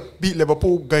try to beat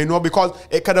Liverpool, because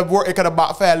it could have worked, it could have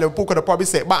backfired. Liverpool could have probably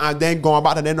set back and then gone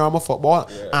back to their normal football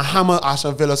and hammer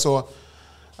Aston Villa. So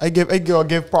I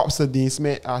give props to Dean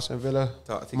Smith, Aston Villa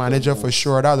manager for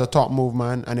sure. That was a top move,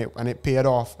 man, and it paid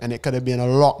off, and it could have been a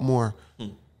lot more.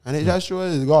 And it just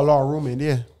shows it's got a lot of room in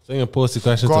there. So you can post the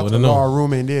question to got a lot of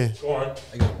room in there. Go on.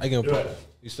 I can put.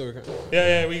 You still recording?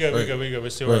 Yeah, we good. We're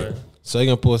still running. So I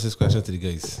can post this question to the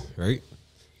guys, right?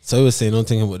 So I was saying, don't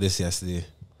think about this yesterday,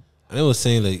 and I was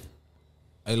saying like,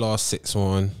 I lost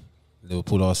 6-1,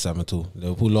 Liverpool lost 7-2.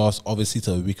 Liverpool lost obviously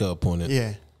to a weaker opponent.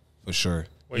 Yeah, for sure.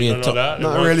 Well, you don't know that?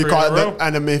 Not really caught them,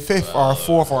 and they made 5th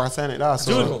or 4th or something like that.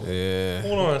 So. Dude,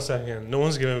 hold on a second. No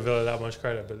one's giving Villa that much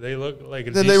credit, but they look like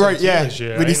a decent team this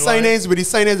year. With the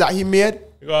signings that he made.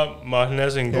 You got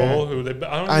Martinez in goal, who they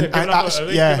I don't know if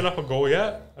they've given up a goal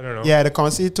yet. I don't know. Yeah, they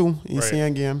conceded 2 in the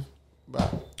same game.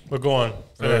 But go on,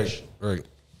 finish. Right.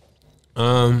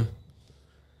 All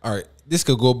right. This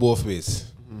could go both ways.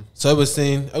 So I was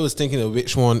thinking of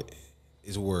which one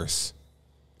is worse.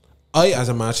 As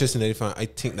a Manchester United fan, I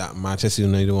think that Manchester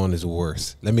United one is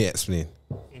worse. Let me explain.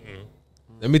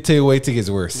 Let me tell you why I think it's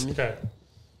worse. Okay.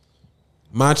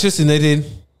 Manchester United,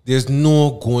 there's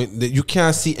no going. You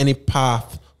can't see any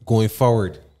path going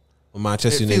forward with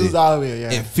Manchester United. It feels that way,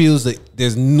 yeah. It feels like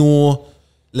there's no,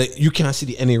 like you can't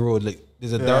see any road. Like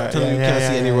there's a dark tunnel. You can't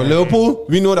see any road. Liverpool,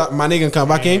 we know that Mane can come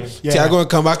back in. Thiago can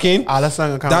come back in.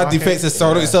 That defense has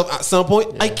sorted itself at some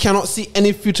point. I cannot see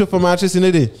any future for Manchester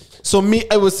United. So me,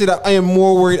 I would say that I am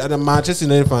more worried as a Manchester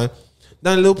United fan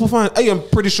than a Liverpool fan. I am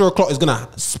pretty sure Klopp is gonna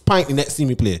spike the next team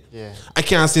we play. Yeah. I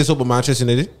can't say so about Manchester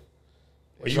United.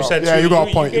 Well, you said you got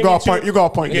a point. You got a point. You got a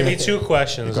point. You gave me 2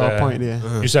 questions. You got a point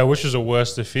there. You said which was the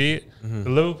worst defeat. The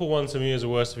Liverpool one to me is the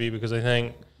worst defeat because I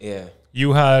think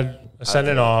you had a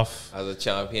sending off as a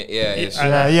champion.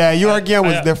 Your game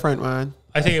was different, man.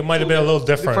 I think it might have been a little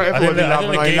different. I think the game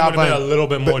would have been a little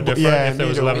bit more different if there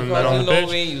was 11 men on the pitch.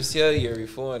 When you see a year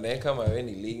before and then come out in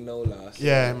the league, no loss.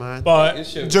 Yeah, man. But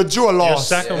Joe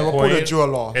lost. Your second point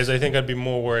is I think I'd be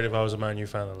more worried if I was a Man U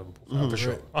fan than Liverpool. For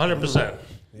sure. 100%.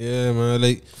 Yeah, man.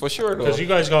 Like for sure, though. Because you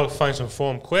guys got to find some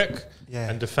form quick.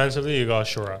 And defensively, you got to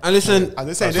shore up. And listen, and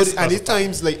these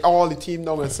times, like all the team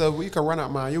know themselves, we can run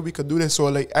at Man U, we could do this. So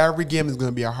like every game is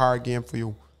going to be a hard game for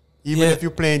you. Even if you're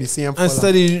playing the same. And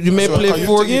study, you may play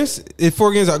 4 games. If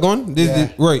 4 games are gone,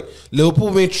 right.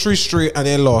 Liverpool made 3 straight and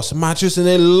they lost. Manchester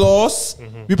United lost.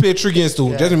 We played 3 games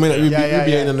too. Just a minute, we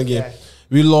behind in the game.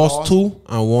 We lost 2 and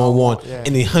 1-1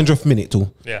 in the 100th minute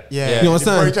too. Yeah. You know what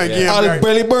I'm saying? All the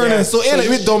belly burning. So like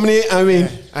we dominate. I mean,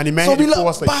 and he made it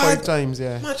force like 5 times.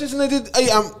 Yeah. Manchester United.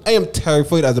 I am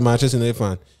terrified as a Manchester United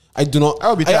fan. I do not.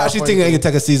 I actually think I can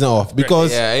take a season off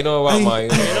because I know about my. You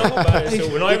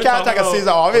can't take a season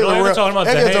off. If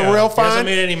it's a real fan, he hasn't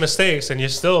made any mistakes, and you're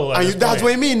still. And that's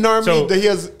what I mean. Normally, he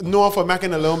is known for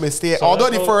making a little mistake. Although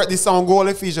the sound goal,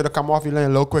 if he should have come off, he learned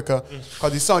a little quicker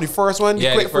because the first one,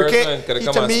 the quick free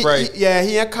kick. He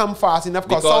ain't come fast enough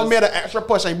because someone made an extra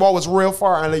push and the ball was real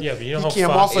far and like he came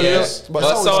off a little.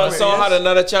 But someone had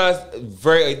another chance.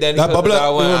 Then he put that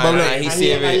one and he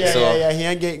saved it. Yeah, he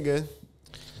ain't getting good.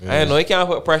 I know he can't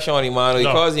put pressure on him, man.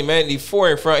 Because he meant the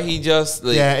 4 in front, he just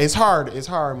like it's hard. It's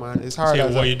hard, man. It's hard.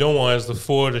 See, what you don't want is the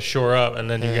 4 to shore up, and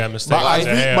then you get mistakes.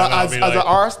 But as an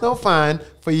Arsenal fan,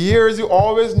 for years you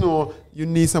always know you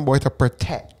need somebody to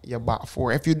protect your back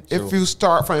 4. If you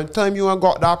start from the time you ain't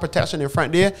got that protection in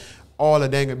front there, all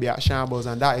of them gonna be at shambles,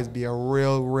 and that is be a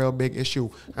real big issue.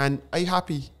 And are you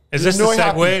happy? Is this the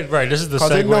segue? Right, this is the segue.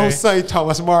 Because I know say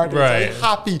Thomas Martin. Right. So I'm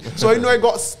happy. So I know I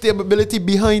got stability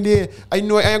behind it. I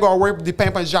know I ain't got to worry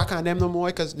depend on Jacques and them no more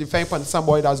because depend on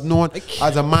somebody that's known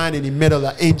as a man in the middle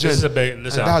of the engine. This is a big,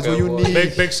 that's what you need.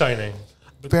 Big signing.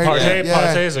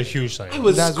 Partey is a huge signing.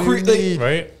 That's what you need.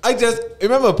 Right? I just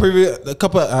remember a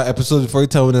couple episodes before you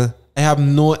told me I have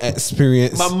no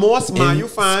experience. But most Man U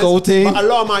fans, scouting. But a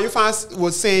lot of Man U fans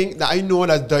was saying that I know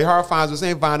that diehard fans were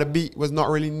saying Van der Beek was not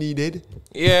really needed.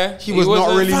 Yeah, he was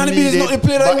not really Van der needed. Beek is not the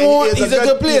player I want. He's a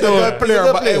good player. He's a good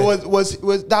player. But it was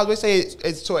that's what I say.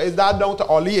 So is that down to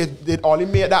Oli? Did Oli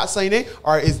make that signing,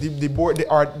 or is the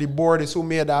board is who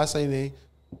made that signing?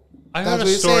 I heard a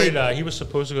story that he was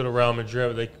supposed to go to Real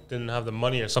Madrid, but they didn't have the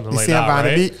money or something like that,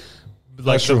 right?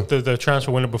 Like the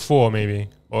transfer window before, maybe.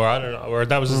 Or I don't know, or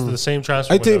that was the same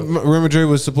transfer. I think Real Madrid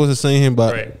was supposed to sign him,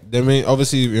 but they may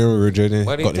obviously Real Madrid.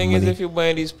 But the thing is, if you're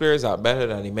buying these players are better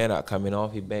than the men that coming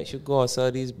off your bench, you go and sell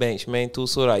these bench men too,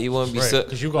 so that you won't be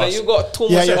because you got too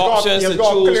much options to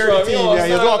choose from. Yeah,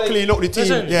 you got to clean up the team.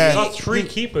 Listen, yeah, you got 3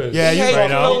 keepers. Yeah, you right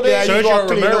now. Sergio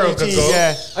Romero could go.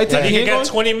 Yeah, I think he could get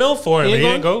 20 mil for him. He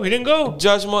didn't go. He didn't go.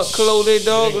 Judgment clothing,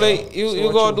 dog. Like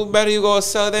you gotta do better. You gotta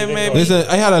sell them, man. Listen,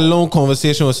 I had a long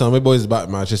conversation with some of my boys about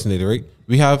Manchester United. Right,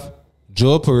 we have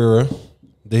Joe Pereira,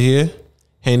 De Gea,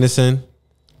 Henderson,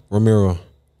 Romero.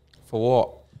 For what?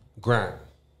 Grant.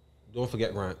 Don't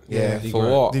forget Grant. Yeah, for Grant.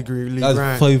 what? That's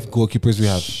Grant. 5 goalkeepers we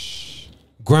have.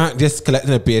 Grant just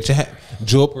collecting a paycheck.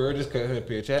 Joe Pereira just collecting a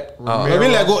paycheck. Maybe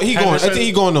let go. He gone. I think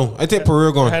he gone now. I think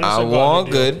Pereira gone. I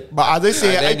want good. But as I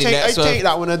say, I think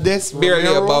that one of this barely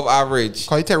Romero, above average.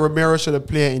 Because I think Romero should have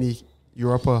played in the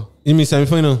Europa. You mean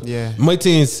semi-final? Yeah. My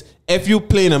thing is, if you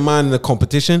playing a man in the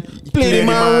competition, play the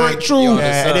man right through.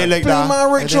 Yeah, it ain't like play that. the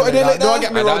man right through. It ain't like that. Don't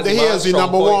get me wrong, De Gea is the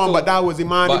number one, but that was the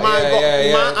man. The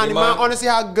man honestly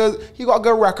had good. He got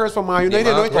good records for Man United.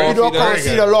 He don't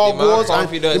concede a lot of goals, and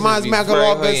the man's making a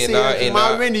lot of good saves. The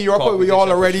man win the Europa with y'all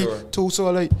already too. So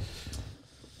like,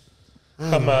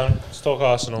 come on, let's talk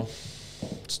Arsenal.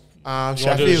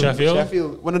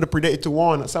 Sheffield. One of the predicted to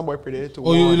one. Somebody predicted to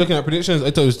one. Oh, you looking at predictions? I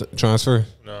thought it was transfer.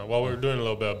 No, well, we're doing a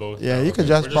little bit of both. Yeah, you could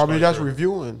probably just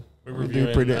reviewing. We're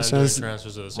reviewing predictions.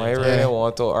 Transfers at the same time. I really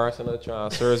want to Arsenal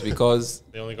transfers because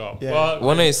they only got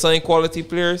one of the sign quality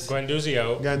players. Guendouzi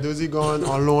out. Guendouzi going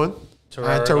on loan.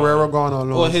 Terrera going on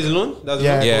loan. Oh, his loan? Going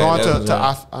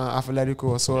to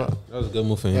Atletico. So that was a good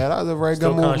move for him. Yeah, that was a very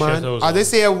good move, man. As they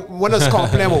say, winners can't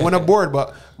play with win a board,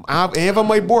 but I have even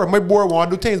my board. My board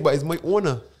want to do things, but it's my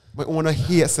owner. My owner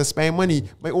hates to spend money.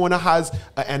 My owner has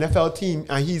an NFL team,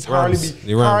 and he's hardly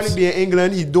be in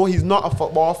England. He's not a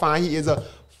football fan. He is a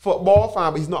football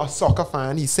fan, but he's not a soccer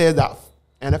fan. He says that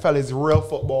NFL is real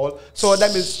football. So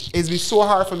that means it's been so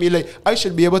hard for me. Like I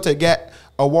should be able to get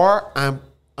a war and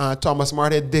Thomas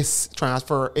Marty this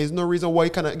transfer. There's no reason why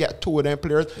you cannot get 2 of them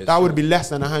players. That would be less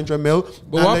than 100 mil.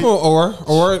 But what about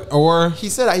or he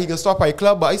said that he can stop by a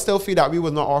club, but I still feel that we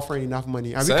was not offering enough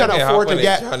money, and we can't afford to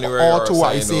get all 2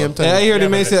 what you see him. I hear they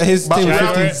may say his team 15.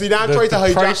 Zidane tried to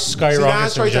hijack.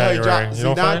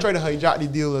 Zidane tried to hijack the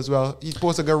deal as well. He's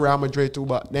supposed to go Real Madrid too,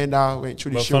 but then that went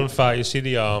through the show. Fun fact: you see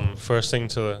the first thing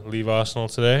to leave Arsenal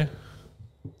today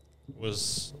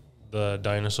was the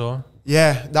dinosaur.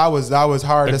 Yeah, that was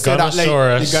hard. The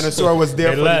Gunnosaurus was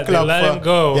there for the club. They let him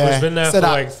go. Yeah. He's been there for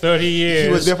like 30 years.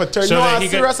 He was there for 30 years. So no,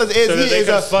 serious as he is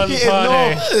a fun party.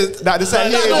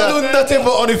 do nothing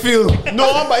but on the field.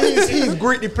 No, but he's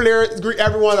greet the players, greet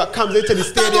everyone that comes into the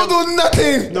stadium. Don't do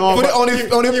nothing. No, put it on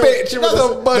the pitch. That's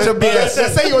a bunch of BS. They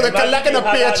say he was collecting a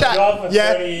paycheck.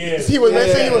 Yeah, he was.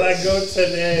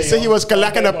 Say he was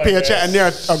collecting a paycheck and they're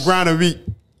 $1,000 a week.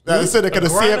 So they could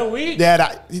have saved. Yeah,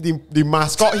 that the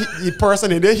mascot, the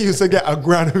person in there, he used to get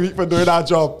 $1,000 a week for doing that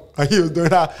job. And he was doing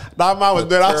that. That man was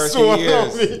doing that so long.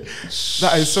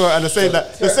 That is so. And they said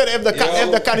if they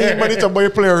can't use money to buy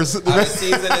players, the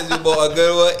season is about a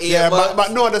good one. Yeah,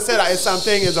 but no, they said that it's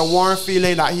something. It's a warm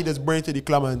feeling that he just bring to the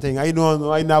club and thing. I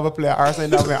know I never play Arsenal,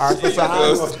 never play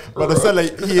Arsenal. But they said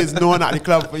like he is known at the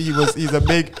club. He's a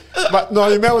big. But no,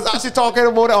 the man was actually talking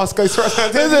about it on Sky Sports.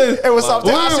 It was something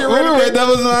actually really big. That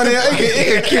was on here.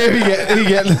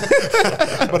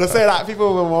 But they say that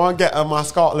people will want to get a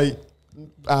mascot like.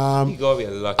 You gotta be a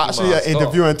lucky actually an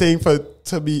interviewing thing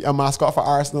to be a mascot for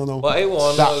Arsenal now. But I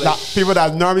want that people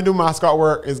that normally do mascot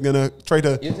work is gonna try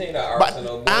to. You think that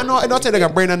Arsenal? But I don't think they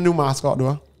can bring a new mascot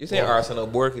though. You think Arsenal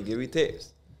board could give you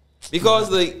tips?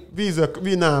 Because like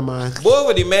we nah man.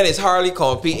 Both of the men is hardly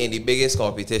compete in the biggest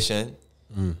competition.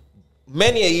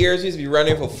 Many a years we used to be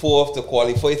running for 4th to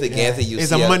qualify to get to UCL.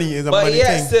 It's a money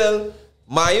thing. Still.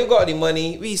 Man, you got the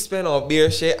money. We spend on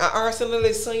beer shit. And Arsenal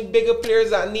is some bigger players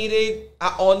that needed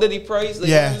under the price.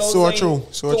 Like, so true.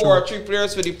 So 2 or 3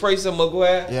 players for the price of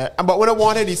Maguire. Yeah, but when I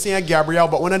wanted, he's saying Gabriel.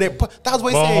 But when they that's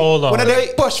what he's saying. When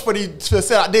they push for to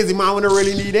say that Daisy man when they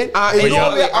really need it,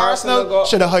 Arsenal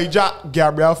should have hijacked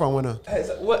Gabriel from winner.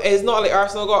 It's not like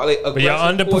Arsenal got like. But you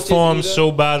underperformed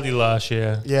so badly last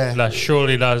year. Yeah, that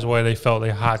surely that's why they felt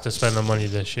they had to spend the money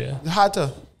this year. They had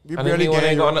to. And then when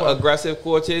they got aggressive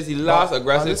coaches, he lost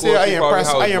aggressive coaches.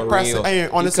 I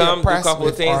ain't honestly impressed. A couple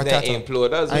of things that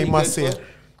implode. I must say,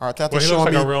 Arteta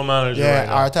showing me a real manager.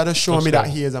 Yeah, right Arteta showing me that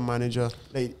he is a manager.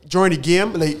 Like during the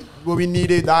game, like when we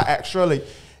needed that extra, like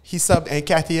he subbed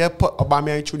Nketiah, put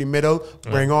Aubameyang through the middle,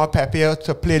 bring on Pepe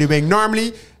to play the wing.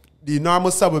 Normally, the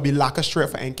normal sub would be Laka straight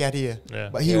for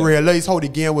Nketiah, but he realized how the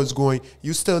game was going.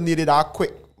 You still needed our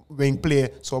quick wing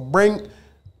play, so bring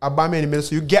Aubameyang in the middle.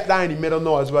 So you get that in the middle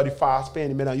now as well, the fast play in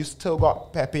the middle. You still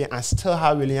got Pepe and still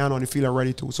have Willian on the field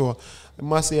already too. So I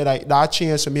must say like that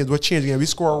change for me is what changed again. We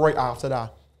score right after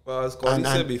that. Well, as Cody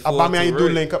said before, Aubameyang you do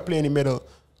link up play in the middle.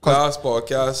 Last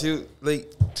podcast, you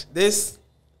like this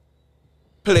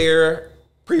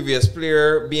previous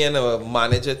player being a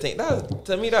manager thing. That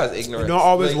to me that's ignorant. It don't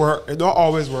always work. It don't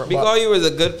always work. Because you was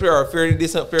a good player or a fairly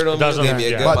decent player don't mean you're gonna be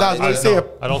a good But that's what I say.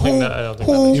 I don't think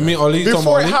that. You mean Oli?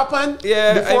 Before it happened,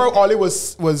 Yeah, before Oli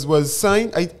was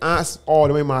signed, I asked all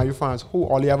the way Man U fans who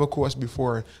Oli ever coached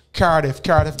before. Cardiff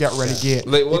get relegated.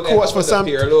 Like, He coached for some.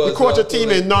 He coached a team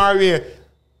in Norway.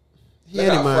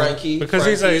 Yeah, man. Frankie, Because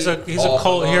he's a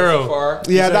cult hero.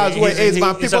 Yeah, that's what it is,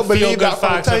 man. People believe that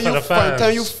from the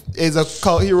time you is a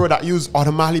cult hero that you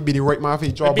automatically be the right man for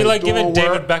your job. It'd be like giving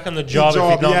David Beckham the job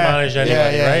if he don't manage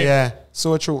anybody, right? Yeah,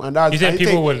 so true. And that's, You think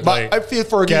people would, but like, I feel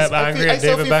Fergie. get angry at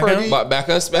David Beckham? But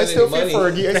Beckham I spending still the feel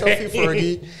money. Fergie. I still feel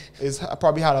Fergie is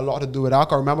probably had a lot to do with that. I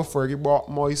can remember Fergie brought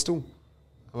Moyes too.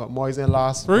 But Moyes in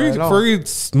last.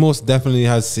 Fergie most definitely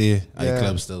has say at Yeah. the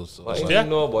club still. So. But Yeah,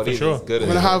 nobody for sure. is good I'm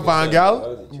at gonna it. have Van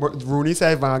Gaal. Rooney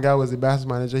said Van Gaal was the best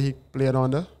manager he played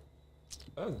under.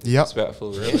 Yep.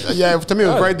 Respectful, really. Yeah, to me it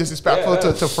was very disrespectful to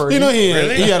Fergie. You know he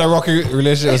Really? he had a rocky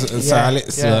relationship with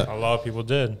Silence. Yeah. A lot of people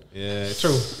did. Yeah,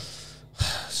 true.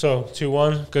 So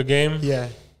 2-1, good game. Yeah.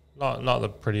 Not the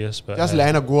prettiest, but Just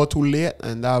letting a goal too late,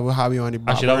 and that will have you on the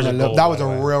back. Actually, that was a goal, that was by a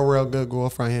the way. real good goal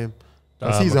from him.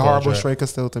 'Cause he's a McGoldrick. horrible striker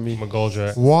still to me.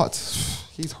 McGoldrick. What?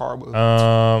 He's horrible.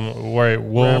 Wait,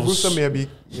 Wolves Wolves. maybe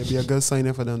a good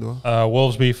signing for them though.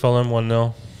 Wolves beat Fulham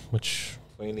 1-0, which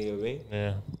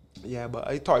yeah. Yeah, but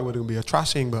I thought it would be a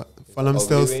trashing, but Fulham Oh,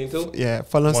 still. they win too? Yeah,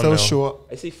 Fulham still 1-0. short.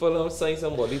 I see Fulham sign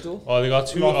somebody too. Oh, they got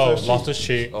two.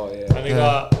 Loftus-Cheek. Oh, yeah. And they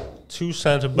got two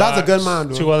centre backs. That's a good man,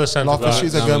 though. Two other centre backs.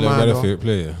 Loftus-Cheek's a good man, better though. favorite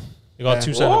player. They got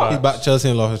two centre He backs. back Chelsea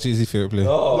and Loftus-Cheek's his favorite player.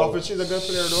 Loftus-Cheek's a good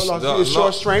player though. Loftus-Cheek is No, short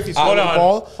no. strength. He's Hold holding the on.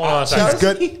 ball. Hold on a He's second.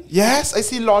 good. Yes, I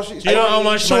see Loftus-Cheek. Do you know how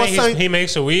much show money sign- he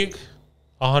makes a week?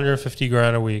 150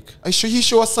 grand a week. He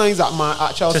shows signs at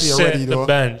To Chelsea sit already the though.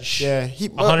 bench. Yeah,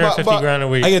 150 grand a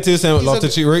week. I get to say He's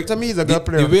Loftus-Cheek, right? to me, he's a good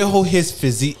player. The way how his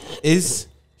physique is,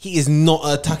 he is not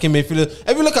an attacking midfielder.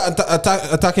 If you look at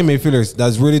attacking midfielders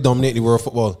that's really dominate the world of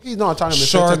football, He's not trying to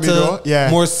shorter, me though. Yeah,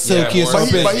 more silky, Yeah,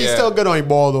 more- but he's still good on the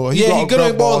ball though. yeah, he good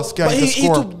on the ball, skill, but he he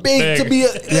can too score. big to be a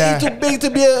Yeah. he too big to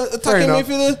be a attacking enough.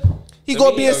 midfielder. He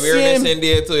gonna be a awareness CM. in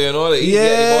there too, you know. Like, he Yeah.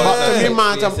 get the ball But to and me, like,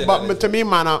 man, space it but and to me,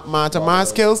 man, to my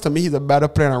skills, to me, he's a better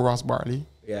player than Ross Barkley.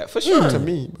 yeah, for sure. To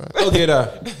me, but I'll get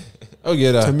that. I'll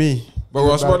get that. to me, But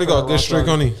Ross Barkley got a good streak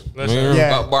on him. Listen.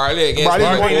 Yeah. But Barley against Barley's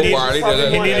Barley, more-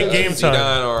 Barley, he needed game time.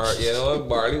 Zidane or you know,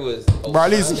 Barley was.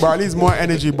 Barley's more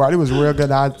energy. Barley was real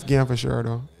good at that game for sure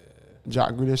though.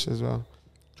 Jack Grealish as well.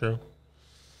 True.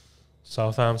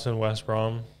 Southampton, West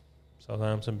Brom.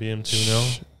 Southampton beat him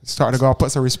 2-0. Starting to go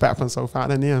put some respect on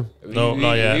Southampton name. No,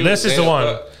 not yet. This is the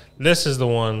one. This is the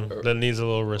one that needs a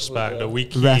little respect that we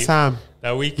keep. West Ham.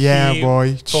 That we keep Yeah,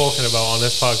 boy. talking about on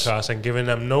this podcast and giving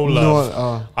them no love.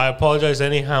 No, I apologize to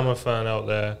any Hammer fan out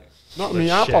there. not me.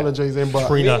 I Shit. apologize, but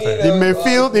 3-0. the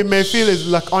midfield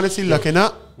is honestly looking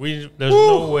up. There's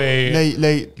no way.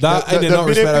 That I did not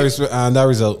respect that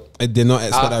result. I did not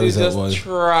expect that result. Just Was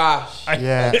trash.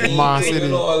 Yeah, Man City.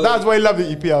 That's why I love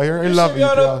the EPL here. I You love should be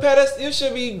on a EPL. pedestal. You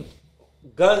should be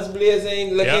guns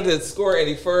blazing, looking Yeah. to score in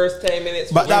the first 10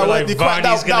 minutes. But that like, way,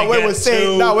 Vardy's that gonna way get was saying,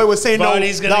 two, that way was saying no.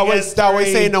 Vardy's gonna That get was that way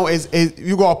three. saying no is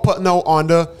you gotta put no on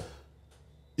the.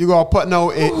 You gotta put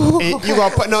no in. You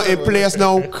gotta put no in place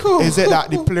now. Is it that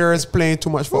the players playing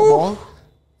too much football?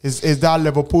 Is that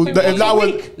Liverpool? If that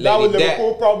was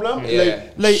Liverpool problem. Yeah.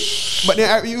 Like, but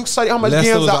then you study how much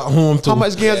Leicester games was that at home too. how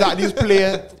much games that these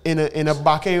players in a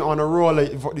back end on a roll like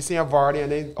the same Vardy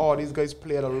and then all these guys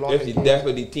played a lot. If the depth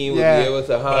of the team would Yeah. be able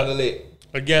to handle it.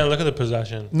 Again, look at the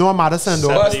possession. Noah Madison though.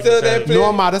 But still, they 70%. play.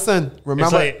 Noah Madison. It's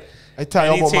Remember, like I tell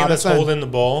you any about team that's Madison. holding the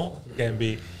ball can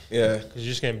beat. Yeah. Because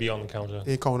you're just getting beat on the counter.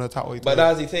 They counter attack with But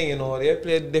that's the thing, you know, they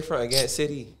played different against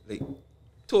City. Like,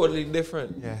 totally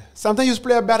different. yeah. Sometimes you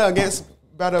play better against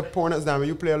better opponents than when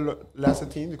you play a lesser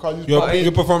team because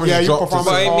your performance Yeah, is your dropped. But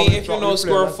performance- I mean, if you Drop know your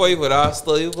score play, 5 with us,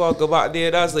 still you gotta go back there.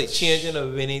 That's like changing a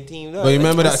winning team. But you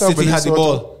remember that That's City had the Soto.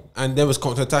 ball and they was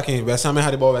counter attacking. West Ham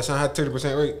had the ball. West Ham had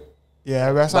 30% rate.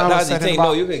 Yeah, West But Ham that's was the setting thing, back.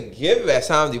 no, you can give West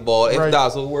Ham the ball if Right.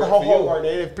 that's what works How for you. hard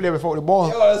they play without the ball.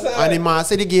 You understand? And in Man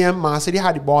City game, Man City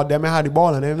had the ball, them had the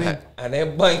ball, and then And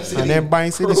then Bank City. and then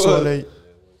buying City. So like,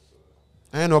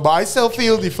 I don't know, but I still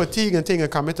feel the fatigue and thing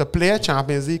coming to play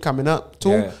Champions League coming up too.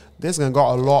 Yeah. This gonna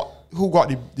got a lot who got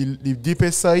the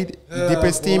deepest side, the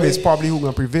deepest team is probably who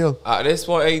gonna prevail. At this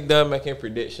point, I ain't done making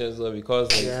predictions though, because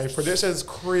predictions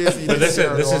crazy. But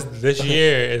this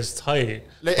year is tight.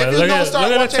 Like, but if you don't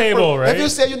start watching table, right? If you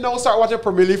say you don't start watching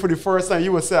Premier League for the first time,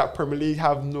 you will say that Premier League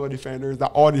have no defenders.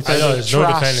 That all defenders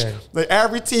trash. Like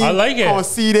every team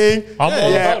conceding. I'm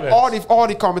all about this. All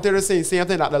the commentators saying same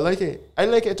thing that they like it. I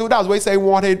like it too. That's why I say I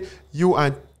wanted you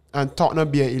and Tottenham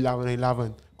be at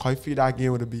 11-11. I feel that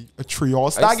game would be a trio.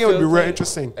 That game would be real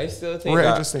interesting. I still think real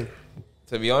interesting.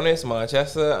 To be honest,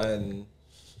 Manchester and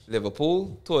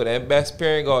Liverpool, two of them best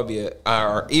pairing gotta be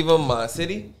or even Man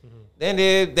City. Then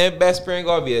their best pairing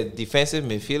gotta be a defensive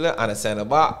midfielder and a centre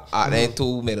back and then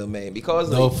two middlemen. Because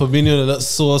Fabinho looks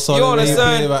so solid. You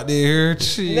understand? Back there.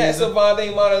 Next Savante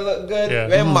might have looked good. Yeah.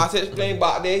 When Matic playing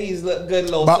back there, he's looked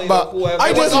good.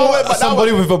 I just want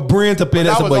somebody with a brain to play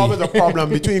that. That was always the problem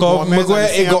between Maguire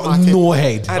ain't got no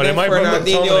head. But they might put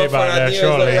McTominay back there,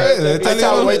 surely.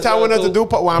 What I wanted to do,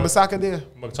 put Wan-Bissaka there.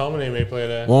 McTominay may play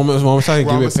there. Wan-Bissaka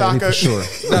give it penny for sure.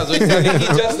 That's what he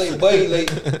just like, boy,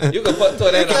 like, you can put to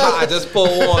that in a hat, just pull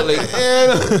one, like.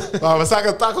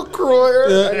 Wan-Bissaka tackle crew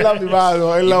here. I love the man,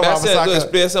 I love Wan-Bissaka. The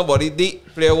best play somebody deep,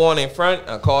 play one in front,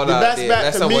 and call that there.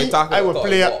 That's to me, I would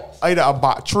play either a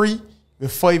back 3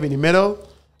 with 5 in the middle,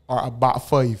 or a back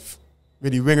 5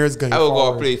 with the wingers going forward. I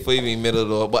would go play 5 in the middle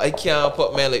though, but I can't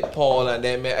put man like Paul and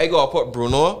then man. I go put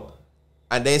Bruno.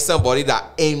 And then somebody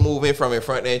that ain't moving from in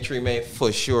front of the 3 man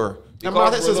for sure. And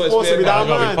Matic is supposed to be that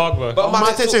man. But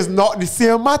Matic is not the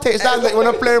same Matic. That's like when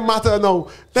I play Matic now.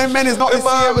 That man is not the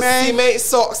same man. Teammate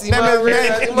socks. Them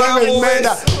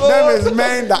is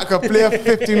men that can play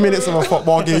 15 minutes of a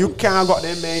football game. You can't got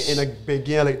them man in a big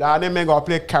game like that. Them men got to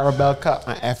play Carabao Cup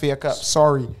and FA Cup.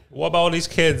 Sorry. What about all these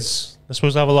kids? They're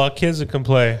supposed to have a lot of kids that can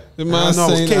play. The man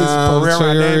saying,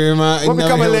 what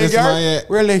become a Lingard?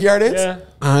 Where Lingard is? Yeah.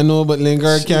 I know, but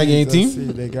Lingard can't get a team.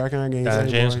 Lingard can't get Dan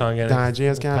James can't get it. Dan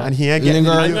James can't. And he ain't getting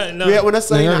Lingard. Wait, when I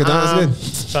say good.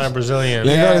 Sign Brazilian.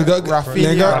 Lingard is good.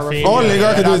 Rafinha. All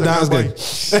Lingard can do is dance good.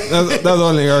 That's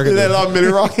all Lingard can do. They love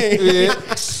Millie Rocky.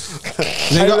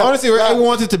 Lingard, honestly, I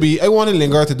wanted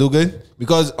Lingard to do good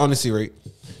because honestly, right.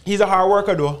 He's a hard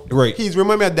worker though. Right. He's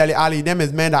remember Dele Alli, them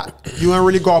is men that you ain't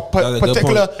really got a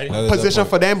particular position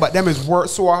for them, but them is work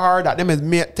so hard that them is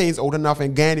made things old enough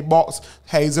and getting the box,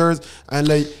 hazers, and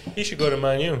like he should go to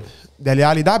Man U. Dele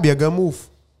Alli, that'd be a good move.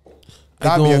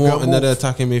 I don't want another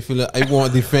attacking midfielder. I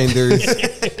want defenders.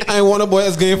 I want a boy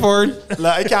that's going forward.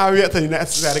 Like I can't wait till the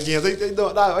next set of games. They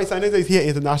don't. They hit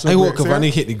international. I want Cavani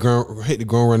hit the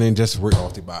ground running just right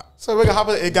off the bat. So we're gonna have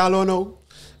a Gallo now.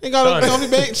 Gallo on the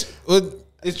bench.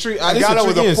 It's true. Gallo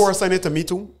was a poor signing to me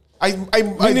too. I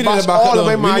bashed all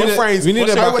of my friends. We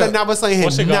needed a backup. I would have never signed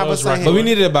him. Never signed him. But we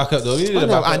needed a backup though.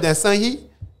 And then sign he.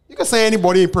 You can say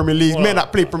anybody in Premier League, man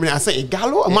that play Premier League. I say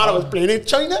Gallo, a man was playing in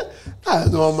China. I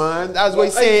don't know, man. That's what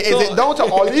he's saying. Is it down to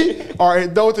Oli or is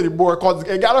it down to the board? Because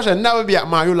Gallo should never be at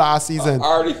Man U last season.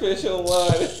 Artificial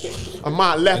one. A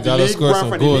man left the league, ran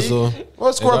from the league.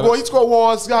 Well, scored a goal. He scored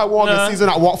one. He got one this season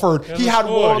at Watford. He had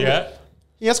one.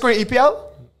 He has scored in EPL.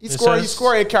 He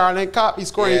scored in Carolina Cup. He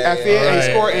scored in FA. And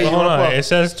he scored in Europa. It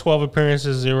says 12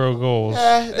 appearances, 0 goals.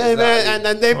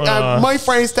 Yeah, my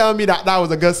friends tell me that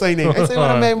was a good signing. I say, what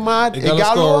am I mad? He got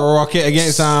to score a rocket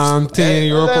against team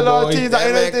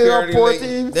Europa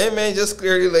boys. That man just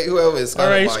clearly like whoever is. All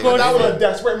right, he scored. That was a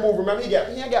desperate move. Remember, he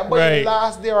got bullied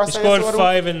last day or something. He scored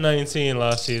 5 in 19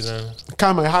 last season.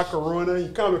 Come and had Corona. You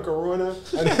come with Corona.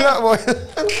 And that boy,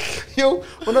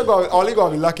 all he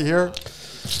gonna be lucky here.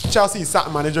 Chelsea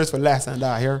sat managers for less than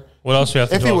that here. What else do you have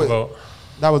to talk about?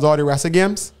 That was all the rest of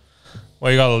games.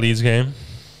 Well, you got a Leeds game.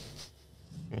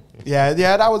 Yeah,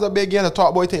 that was a big game. The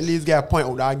top boy think Leeds get a point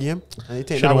out that game. And they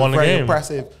think that was very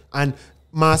impressive. And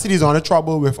Man City's on the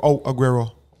trouble without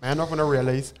Aguero. Man, not gonna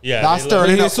realize. Yeah, that's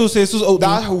Sterling. Jesus out.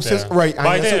 That's Jesus, right?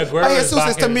 Jesus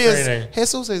is to me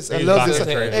Jesus is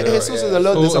a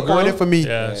little disappointing for me.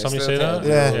 Yeah, somebody say that.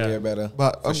 Yeah, better.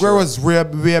 But Aguero is way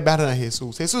better than Jesus.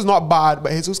 Jesus is not bad,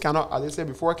 but Jesus cannot, as I said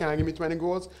before, can't give me 20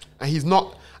 goals, and he's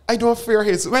not. I don't fear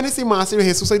Jesus. When I see Man City,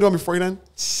 Jesus, I don't be frightened.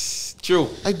 True.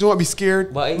 I don't be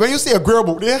scared. But when you see a girl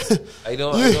out there, you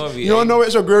don't know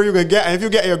which girl you're gonna get. And if you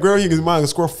get a girl, you can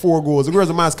score 4 goals. A girl's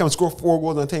a man come score 4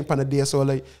 goals and 10 pounds a day. So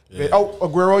like, a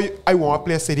girl, I want to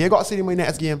play City. I got City in my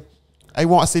next game. I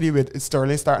want City with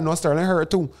Sterling starting. No, Sterling hurt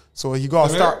too. So you got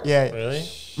to start. Yeah. Really?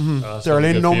 Mm-hmm.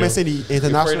 Sterling, no missing the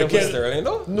international. Sterling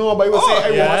though? No, but he was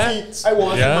saying I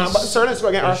want to see man. But Sterling score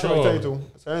against Arsenall all the time too.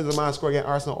 Sterling's a man score against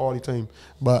Arsenal all the time.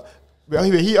 But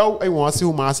he out. I want to see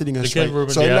who Man City gonna strike.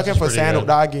 So I'm looking for Sand up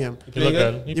that game. He look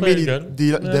good. You mean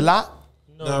the lot?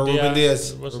 No, Ruben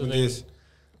Diaz. What's his name?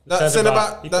 That center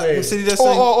back, that city that's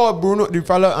Bruno, the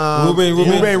fella,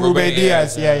 Ruben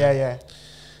Diaz. Yeah.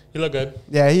 He looked good.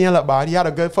 Yeah, he ain't look bad. He had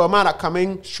a good for a man that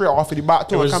coming straight off of the back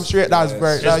to come straight. That's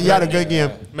he had a good game.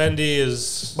 Mendy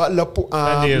is, but Laporte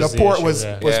was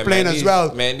playing as well.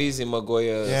 Mendy's in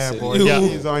Maguire. Yeah, boy.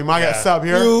 He might get sub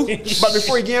here. But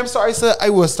before the game started, so I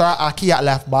will start Aki at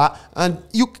left back, and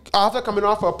you after coming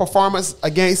off a performance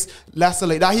against Leicester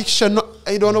like that, he should not.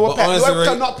 I don't know what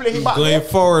Pep not play him back going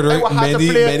forward. Right,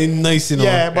 Mendy nice, you know.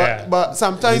 Yeah, but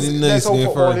sometimes that's how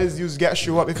football is. You get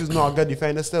show up if he's not a good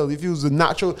defender. Still, if he was a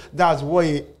natural. That's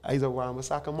why he's a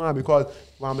Wan-Bissaka man, because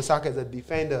Wan-Bissaka is a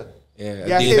defender.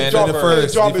 Yeah, his job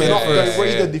is not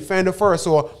he's the defender first.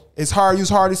 So it's hard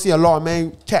to see a lot of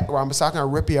men take Wan-Bissaka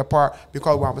and rip it apart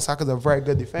because Wan-Bissaka is a very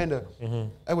good defender.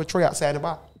 I would try outside the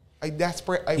back. I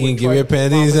desperate. I would give you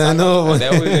penalties, I know.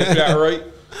 That was that right.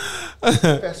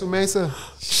 Special Mesa.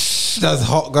 That's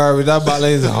hot garbage. That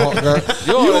ballet is hot garbage.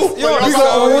 You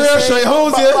got real straight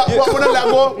holes here.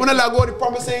 When I let go, the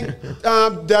promising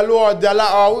Dalot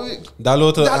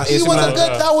to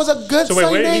that was a good signing. So wait,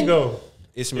 where did he go?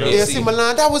 AC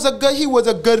Milan. That was a good. He was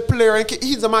a good player. And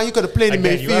he's a man. He could have played in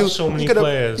midfield. You have so many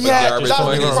players. Yeah, that's the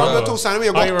problem too. Son,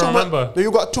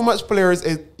 you got too much players.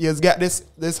 You get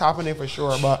this happening for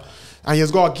sure, but. And you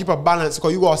just got to keep a balance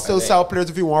because you got to still sell players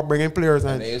if you want to bring in players.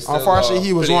 And unfortunately,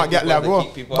 he was one to get let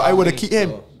go. But I would have kept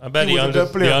him. I bet the under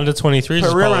 23s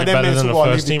is probably better than the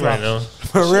first team right now.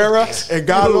 Pereira,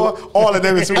 Igalo, all of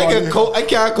them is I can't call the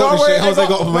shit holes I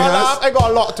got for my hands. I got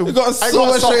a lot too. I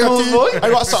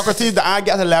got Socrates that I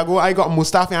get the Lego. I got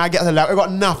Mustafi and I get the Lego. I got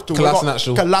enough too.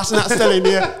 Kolasinac still in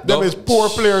there. Them is poor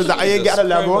players that I ain't get the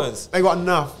Lego. I got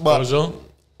enough. But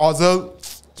Ozil.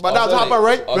 But that's happened,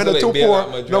 right? When the two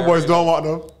poor, no boys don't want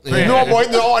them. No boys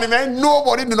don't want him, man.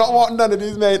 Nobody do not want none of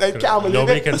these, man. I can't believe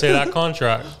Nobody can say that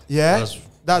contract. Yeah.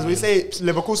 That's what we say.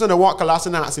 Leverkusen don't want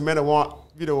Kolasinac. The men don't want.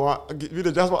 We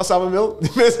don't just want 7 mil. The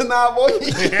men say, nah, boy.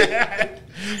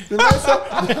 The men say,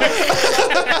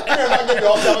 you're not going to be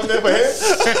 7 mil for him.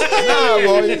 Nah,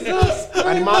 boy.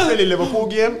 And the man played the Liverpool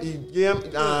game.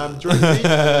 During the week.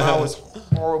 The man was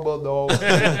horrible, though.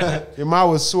 The man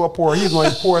was so poor. He's one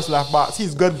of the poorest left backs.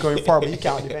 He's good going forward, but he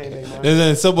can't defend anything, man.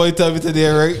 And somebody tell me today,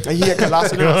 right? I hear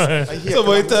Kolasinac.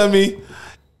 Somebody tell me.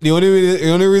 The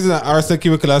only reason that Arsenal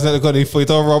keep a Kolasinac is because they fight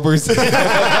off robbers. You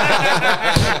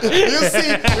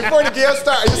see, before the game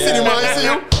started, you see the man, you see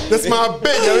you? This man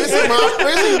big, you see man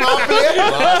play?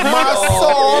 Man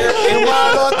soft, the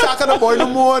man don't tackle the boy no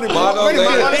more. When the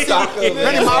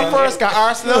man first got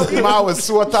Arsenal, the man was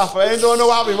so tough. I don't know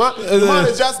what happened, man. The man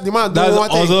is just, the man doing one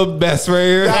thing. That's also best right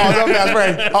here. That's also best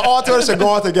right. All two should go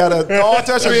on together. All he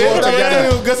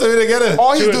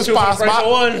do is pass back.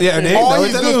 All he do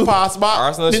is pass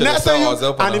back. The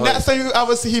next time you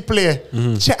ever see he play,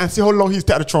 check and see how long he's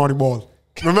taking the throwing the ball.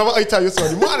 Remember I tell you so.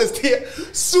 The man is here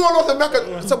so long to make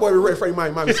it. Somebody ready for my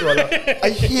man. So I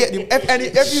hate him. If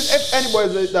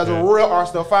anybody that's a real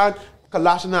Arsenal fan,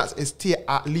 Kolasinac is here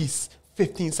at least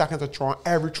 15 seconds of throwing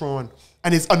every throwing.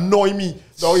 And it's annoying me.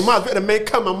 So you might be the man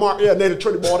come and mark here and then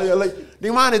throw the ball there. Like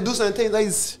the man is do certain things like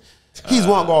he's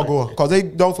one gonna go because they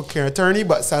don't for Kieran Tierney,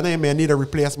 but Sané may need a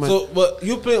replacement. So, but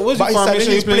you play? What's your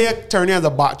formation? He's playing Tierney as a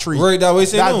back three. Right, that way.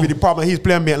 That'd be the problem. He's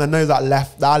playing Maitland now. That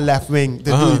left wing.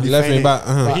 Left wing back.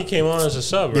 But he came on as a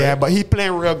sub, right? Yeah, but he's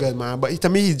playing real good, man. But to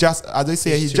me, he's just, as I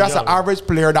say, he's just an average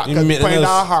player that can put in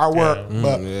that hard work.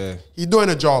 But he's doing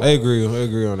a job. I agree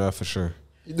on that for sure.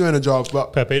 He's doing a job.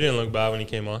 But Pepe didn't look bad when he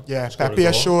came on. Yeah,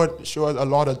 Pepe showed a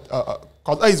lot of.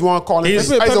 Cause he's one calling. He's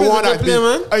the one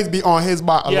that be on his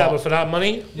back a lot. Yeah, but for that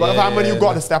money, for that money, you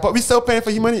got to step up. We still paying for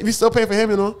his money. We still paying for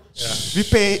him, you know. Yeah. We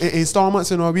pay in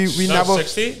installments, you know. We never.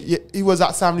 60? Yeah, he was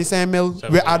at 77 mil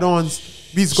with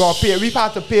add-ons. We got pay. We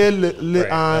had to pay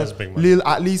Lil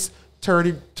at least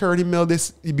 30 mil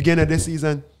the beginning of this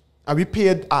season, and we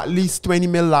paid at least 20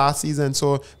 mil last season.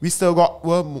 So we still got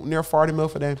near 40 mil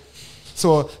for them.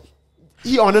 So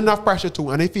he on enough pressure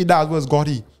too, and if he does, what's got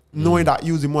he? Knowing that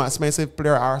he's the more expensive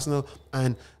player at Arsenal,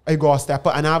 and I got to step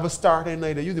up, and I have a starting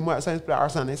like they use the more expensive player at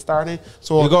Arsenal, and they starting.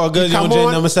 So you got a good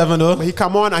number 7 though. But he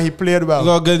come on and he played well. You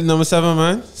got a good number 7,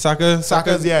 man.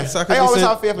 Saka's yeah. I always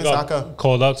have faith in Saka.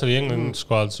 Called out to the England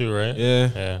squad too, right?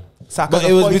 Yeah. Saka, but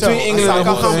it was between England and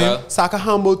who? Saka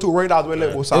humble too, right? That's where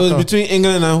it was. It was between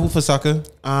England and who for Saka?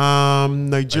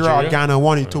 Nigeria or Ghana,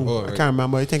 1 or 2. I can't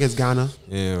remember. I think it's Ghana.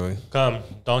 Yeah. Right. Come,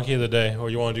 donkey of the day, or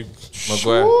you want to do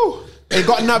Maguire? You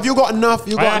got enough. You got enough.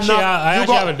 I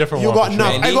actually have a different one. You got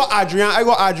enough. I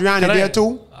got Adrian there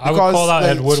too. I would call out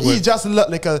Ed Woodward. He just looked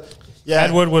like Yeah.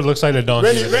 Ed Woodward looks like a donkey.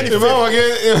 If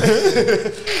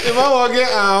I walk in,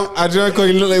 I just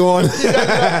couldn't look like one.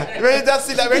 When you just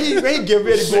see that, when he gave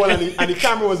away the goal and the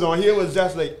camera was on, he was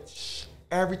just like,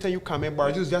 every time you come in, bro,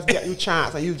 you just get your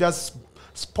chance and you just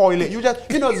spoil it.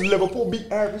 Liverpool beat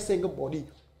every single body.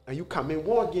 And you come in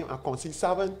one game and concede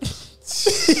 7.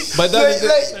 But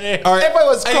that all right. If I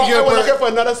was looking for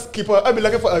another keeper, I'd be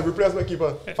looking for a replacement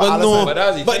keeper. But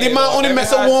the man only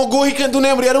messed up one goal. He can't do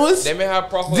nothing with the other ones. They may have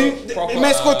proper. He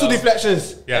may score 2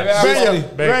 deflections. Yeah.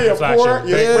 When you're poor,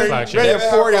 you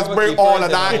bring all of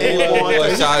that in one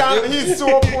thing. He's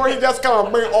so poor, he just come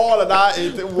and bring all of that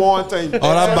into one thing.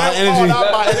 All that bad energy.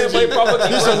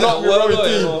 He should not be on the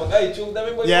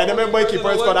team. Yeah, them boy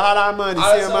keepers got a hard man.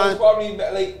 The same man. Probably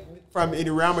like. From in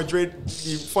the Real Madrid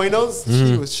the finals,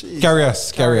 he was Carry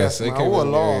us. Man. Who was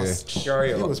lost? He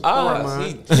was poor,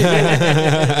 man.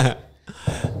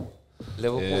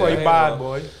 Liverpool Quite bad,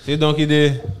 boy. See donkey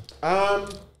there.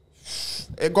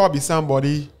 It gotta be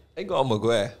somebody. They got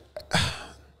Maguire.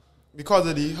 Because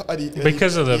of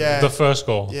the first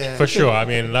goal. Yeah. For sure. I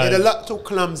mean, it's a lot too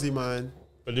clumsy, man.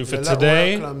 But for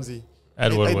today, clumsy.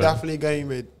 Ed Woodward. I definitely going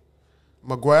with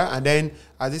Maguire, and then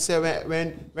as I said,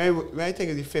 when I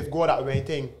think it's the 5th goal that went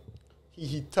thing,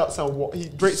 he took he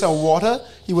drank some water.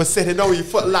 He was sitting down with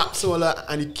his foot lapped so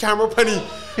and the camera penny,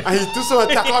 and he do some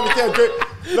attack on me drink.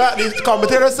 Like the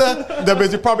commentators said,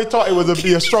 they probably thought it was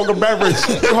be a stronger beverage.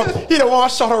 He don't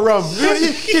want a shot of rum.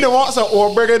 He don't want some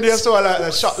old burger there so like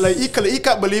a shot. Like he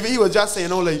can't believe it. He was just saying,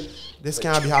 like this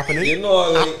can't be happening. You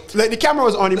know, like the camera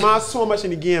was on him so much in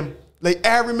the game. Like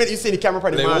every minute you see the camera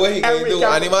pretty much. What he gonna do?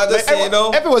 And he might just say,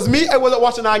 if it was me, I wasn't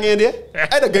watching that game there.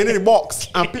 I'd have gone in the box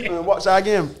and people would watch that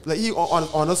game. Like he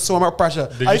on so much pressure.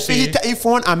 I see he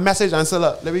phone and message and say,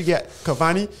 look, let me get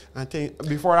Cavani and think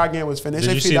before that game was finished.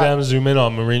 Did you see them zoom in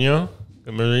on Mourinho?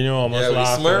 Mourinho almost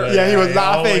laughed. Yeah, he was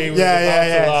laughing.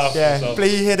 Yeah.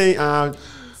 Play hitting.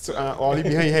 All he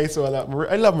behind hates so I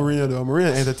love Mourinho though.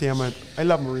 Mourinho entertainment. I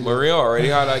love Mourinho. Mourinho already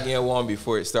had that game won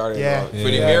before it started. Yeah. For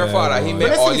the mere fact that he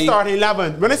made all the starting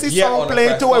 11. When I see someone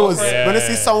playing too, when I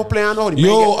see someone playing, I know the man.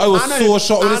 I was so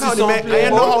shocked when I see someone playing. I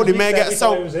know how the man get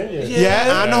sound.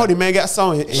 I know how the man get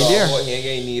sound in there. He ain't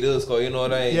getting needles, cause you know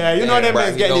that. Yeah, you know that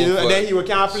man's getting needles, and then he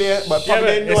can't play, but probably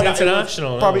didn't know that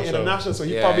international. Probably international, so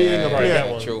he probably ain't gonna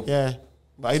play. True. Yeah,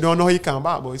 but I don't know how he come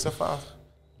back, boy. He's so fast.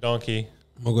 Donkey.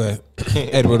 Maguire.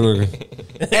 Edward.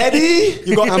 Eddie,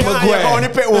 you got to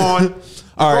pick one.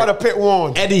 All right. Got to pick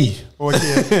one. Eddie.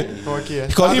 Okay.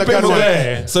 Because he picked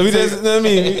Maguire. So we just, you know what I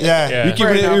mean? Yeah. We keep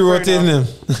it, we rotating him.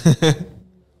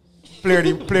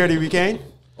 Player of the weekend.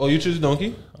 Oh, you choose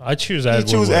Donkey? I choose Ed.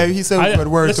 He said good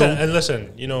word.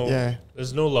 Listen, you know,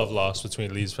 there's no love lost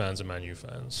between Leeds fans and Man U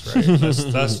fans, right?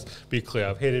 Let's be clear.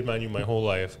 I've hated Man U my whole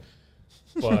life.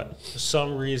 But for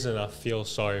some reason, I feel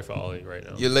sorry for Ollie right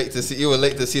now. You would like to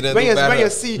see them. When you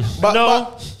see,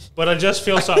 but I just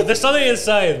feel sorry. There's something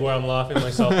inside where I'm laughing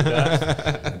myself to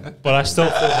death. But I still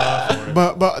feel bad for him.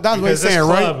 But that's what you're saying,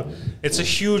 club, right? It's a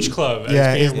huge club.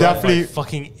 And it's definitely by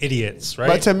fucking idiots, right?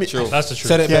 But to me, that's the truth.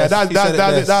 Said it best.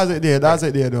 That's it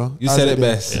there, though. You said it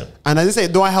best. Yeah. And I just say,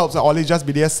 don't help. So Ollie just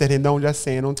be there sitting down, just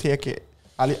saying, don't take it.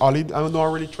 Ollie, I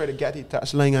don't really try to get the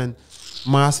touchline and.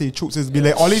 Marcy truths is be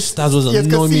like all these. That was you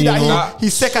can see that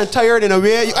he's sick and tired in a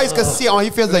way. You guys can see how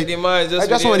he feels like. I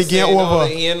just want to get over.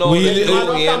 It's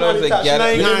got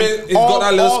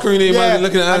that little screen in man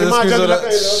looking at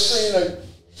the screen.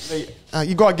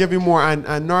 You gotta give him more,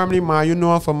 and normally, man, you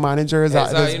know, for managers,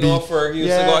 that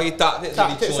Fergie he tactics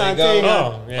and thing.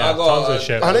 Tons of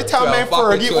shit. And they tell me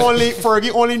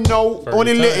Fergie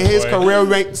only let his career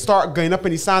rank start going up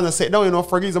in the sands and sit down. You know,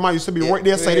 Fergie's a man used to be right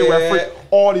there, side referee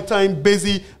all the time,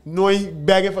 busy, knowing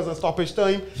begging for some stoppage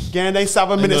time, getting that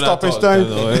 7-minute stoppage time.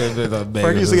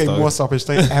 Fergie used to get more stoppage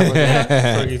time ever.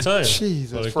 Fergie time.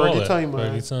 Jesus, Fergie time,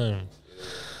 man. Fergie time.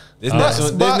 This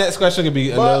next question could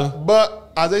be but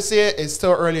as I say, it's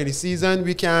still early in the season.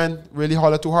 We can't really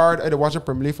holler too hard. I don't watch the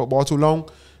Premier League football too long.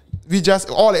 We just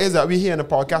all it is that we here in the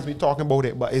podcast we talking about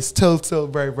it, but it's still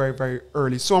very, very, very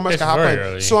early. So much can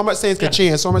happen. So much things can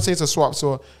change. So much things can swap.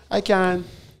 So I can't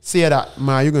say that,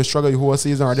 man, you're gonna struggle your whole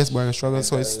season or this boy gonna struggle.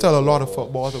 So it's still a lot of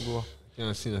football to go.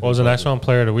 What was the next one?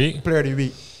 Player of the week? Player of the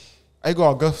week. I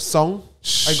got a good song.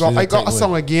 I got a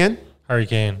song again.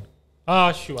 Hurricane.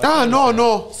 Oh, shoot.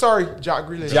 No. Sorry, Jack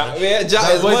Grealish. Jack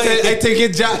is one. I take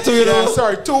it Jack too, you know.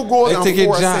 Sorry, 2 goals and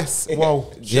 4 assists.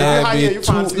 Wow. Yeah, you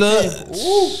fancy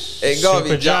it gotta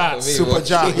be Jack. Super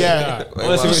Jack, yeah.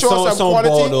 He showed some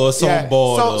ball though. Some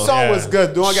song was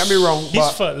good. Don't get me wrong.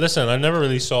 Listen, I never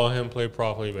really saw him play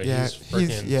properly, but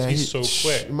he's so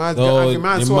quick. Man,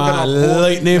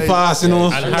 lightning fast, you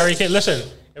know. And Harry Kane, listen,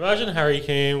 Imagine Harry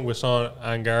Kane with Son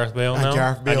and Gareth Bale now.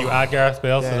 Gareth Bale. And you add Gareth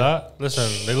Bale to that. Listen,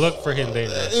 they look freaking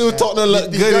dangerous. You talking to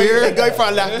look good here. The guy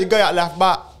from left, the guy at left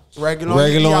back. Regular,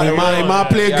 man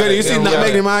play good. You see not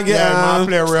making man get. Man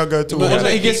play real good too.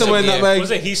 He gets somewhere in that bag.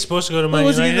 Was it he's supposed to go to Man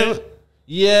United?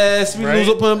 Yes, we lose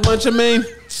up on a bunch of men.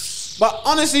 But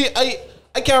honestly,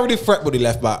 I can't really fret with the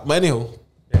left back. But anyhow,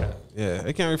 yeah,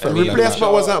 I can't really fret. The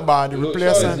replacement wasn't bad. The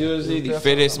replacement usually the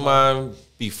fittest man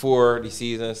before the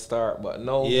season start, but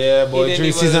no. Yeah, boy,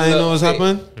 pre-season, you know what's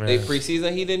happened? They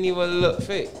pre-season, he didn't even look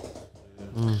fit.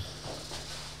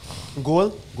 Goal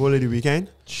of the weekend.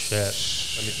 Shit.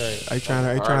 Let me tell you. I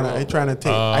trying to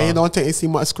take. I don't think I see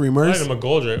much screamers. I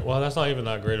McGoldrick. Well, that's not even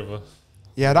that great of a.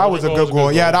 Yeah, that was a good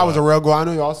goal. Yeah, that was a real goal. I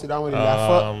know y'all see that one in the left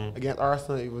foot against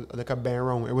Arsenal. It was like a bang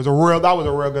wrong. That was a real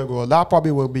good goal. That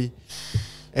probably will be.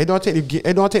 It don't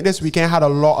take this weekend had a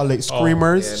lot of like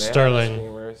screamers. Sterling.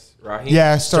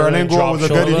 Yeah, Sterling goal was a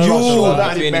good.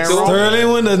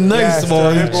 Sterling with a nice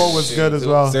boy. Sterling goal was good as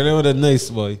well. Sterling with a nice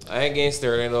boy. I ain't against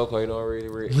Sterling though, cause he don't really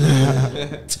rate.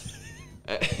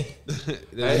 I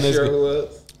ain't sure who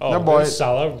else. Oh, that boy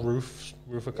Salah roof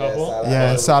a couple.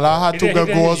 Yeah, Salah had two good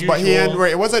goals, but he ain't.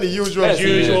 It wasn't the usual.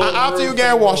 After you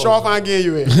get washed off, I give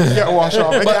you it. You get washed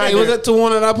off. But was it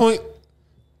 2-1 at that point?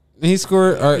 He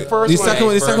scored. The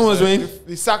second one was Wayne.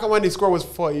 The second one he scored was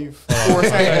 5-4.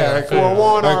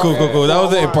 4-1. Cool. That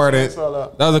was important.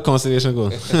 That was a consolation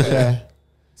goal. Yeah.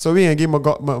 So we ain't give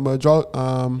McGoldrick.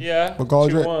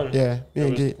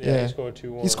 He scored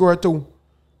 2-1. He scored 2.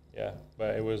 Yeah,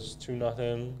 but it was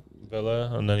 2-0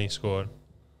 Villa, and then he scored.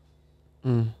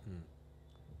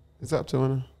 It's up to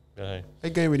him. Yeah.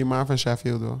 They game with the man from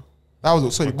Sheffield though. That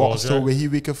was so the box too, where he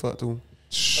weak foot too.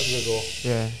 That's a good goal.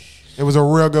 Yeah. It was a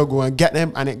real good goal and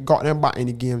it got them back in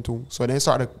the game too. So they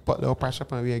started to put a little pressure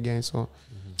on me again. So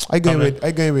I game with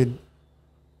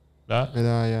that.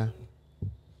 Yeah.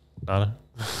 Nada.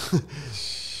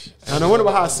 I don't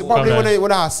know how I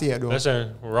see it though.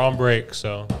 Listen, we're on break,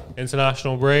 so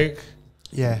international break.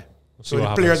 Yeah. So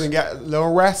the players can get a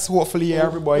little rest. Hopefully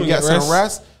everybody gets some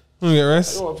rest. Who get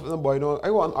rest? I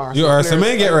want Arsenal. You Arsenal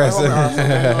man get rest.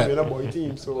 That boy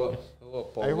team. So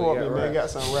I hope the man get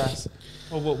some rest.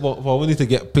 Well, we need to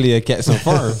get some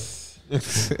farm.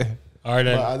 All right,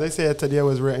 then. But they said today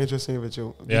was very interesting with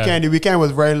you. The weekend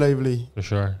was very lively. For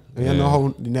sure. We don't know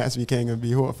how the next weekend gonna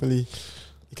be. Hopefully,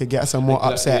 you could get some more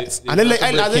upsets. And I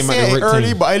said it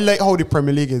early, but I like how the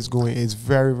Premier League is going. It's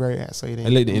very, very exciting. I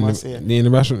like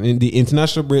the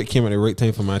international break came at the right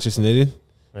time for Manchester United.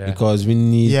 Yeah. Because we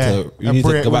need to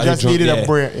go back to the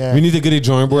break. We need to get a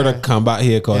drawing board to come back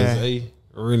here because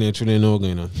really and truly know what's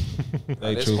going on. At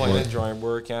this point, the drawing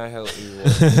board can't help you.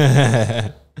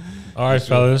 All right,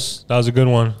 fellas, that was a good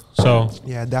one. So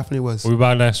yeah, it definitely was. We'll be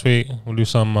back next week. We'll do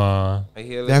some. Next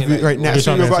week we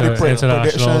got the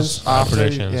predictions.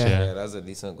 Predictions. Yeah, that's a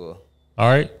decent goal. All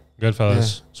right, good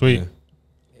fellas. Sweet.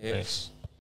 Thanks.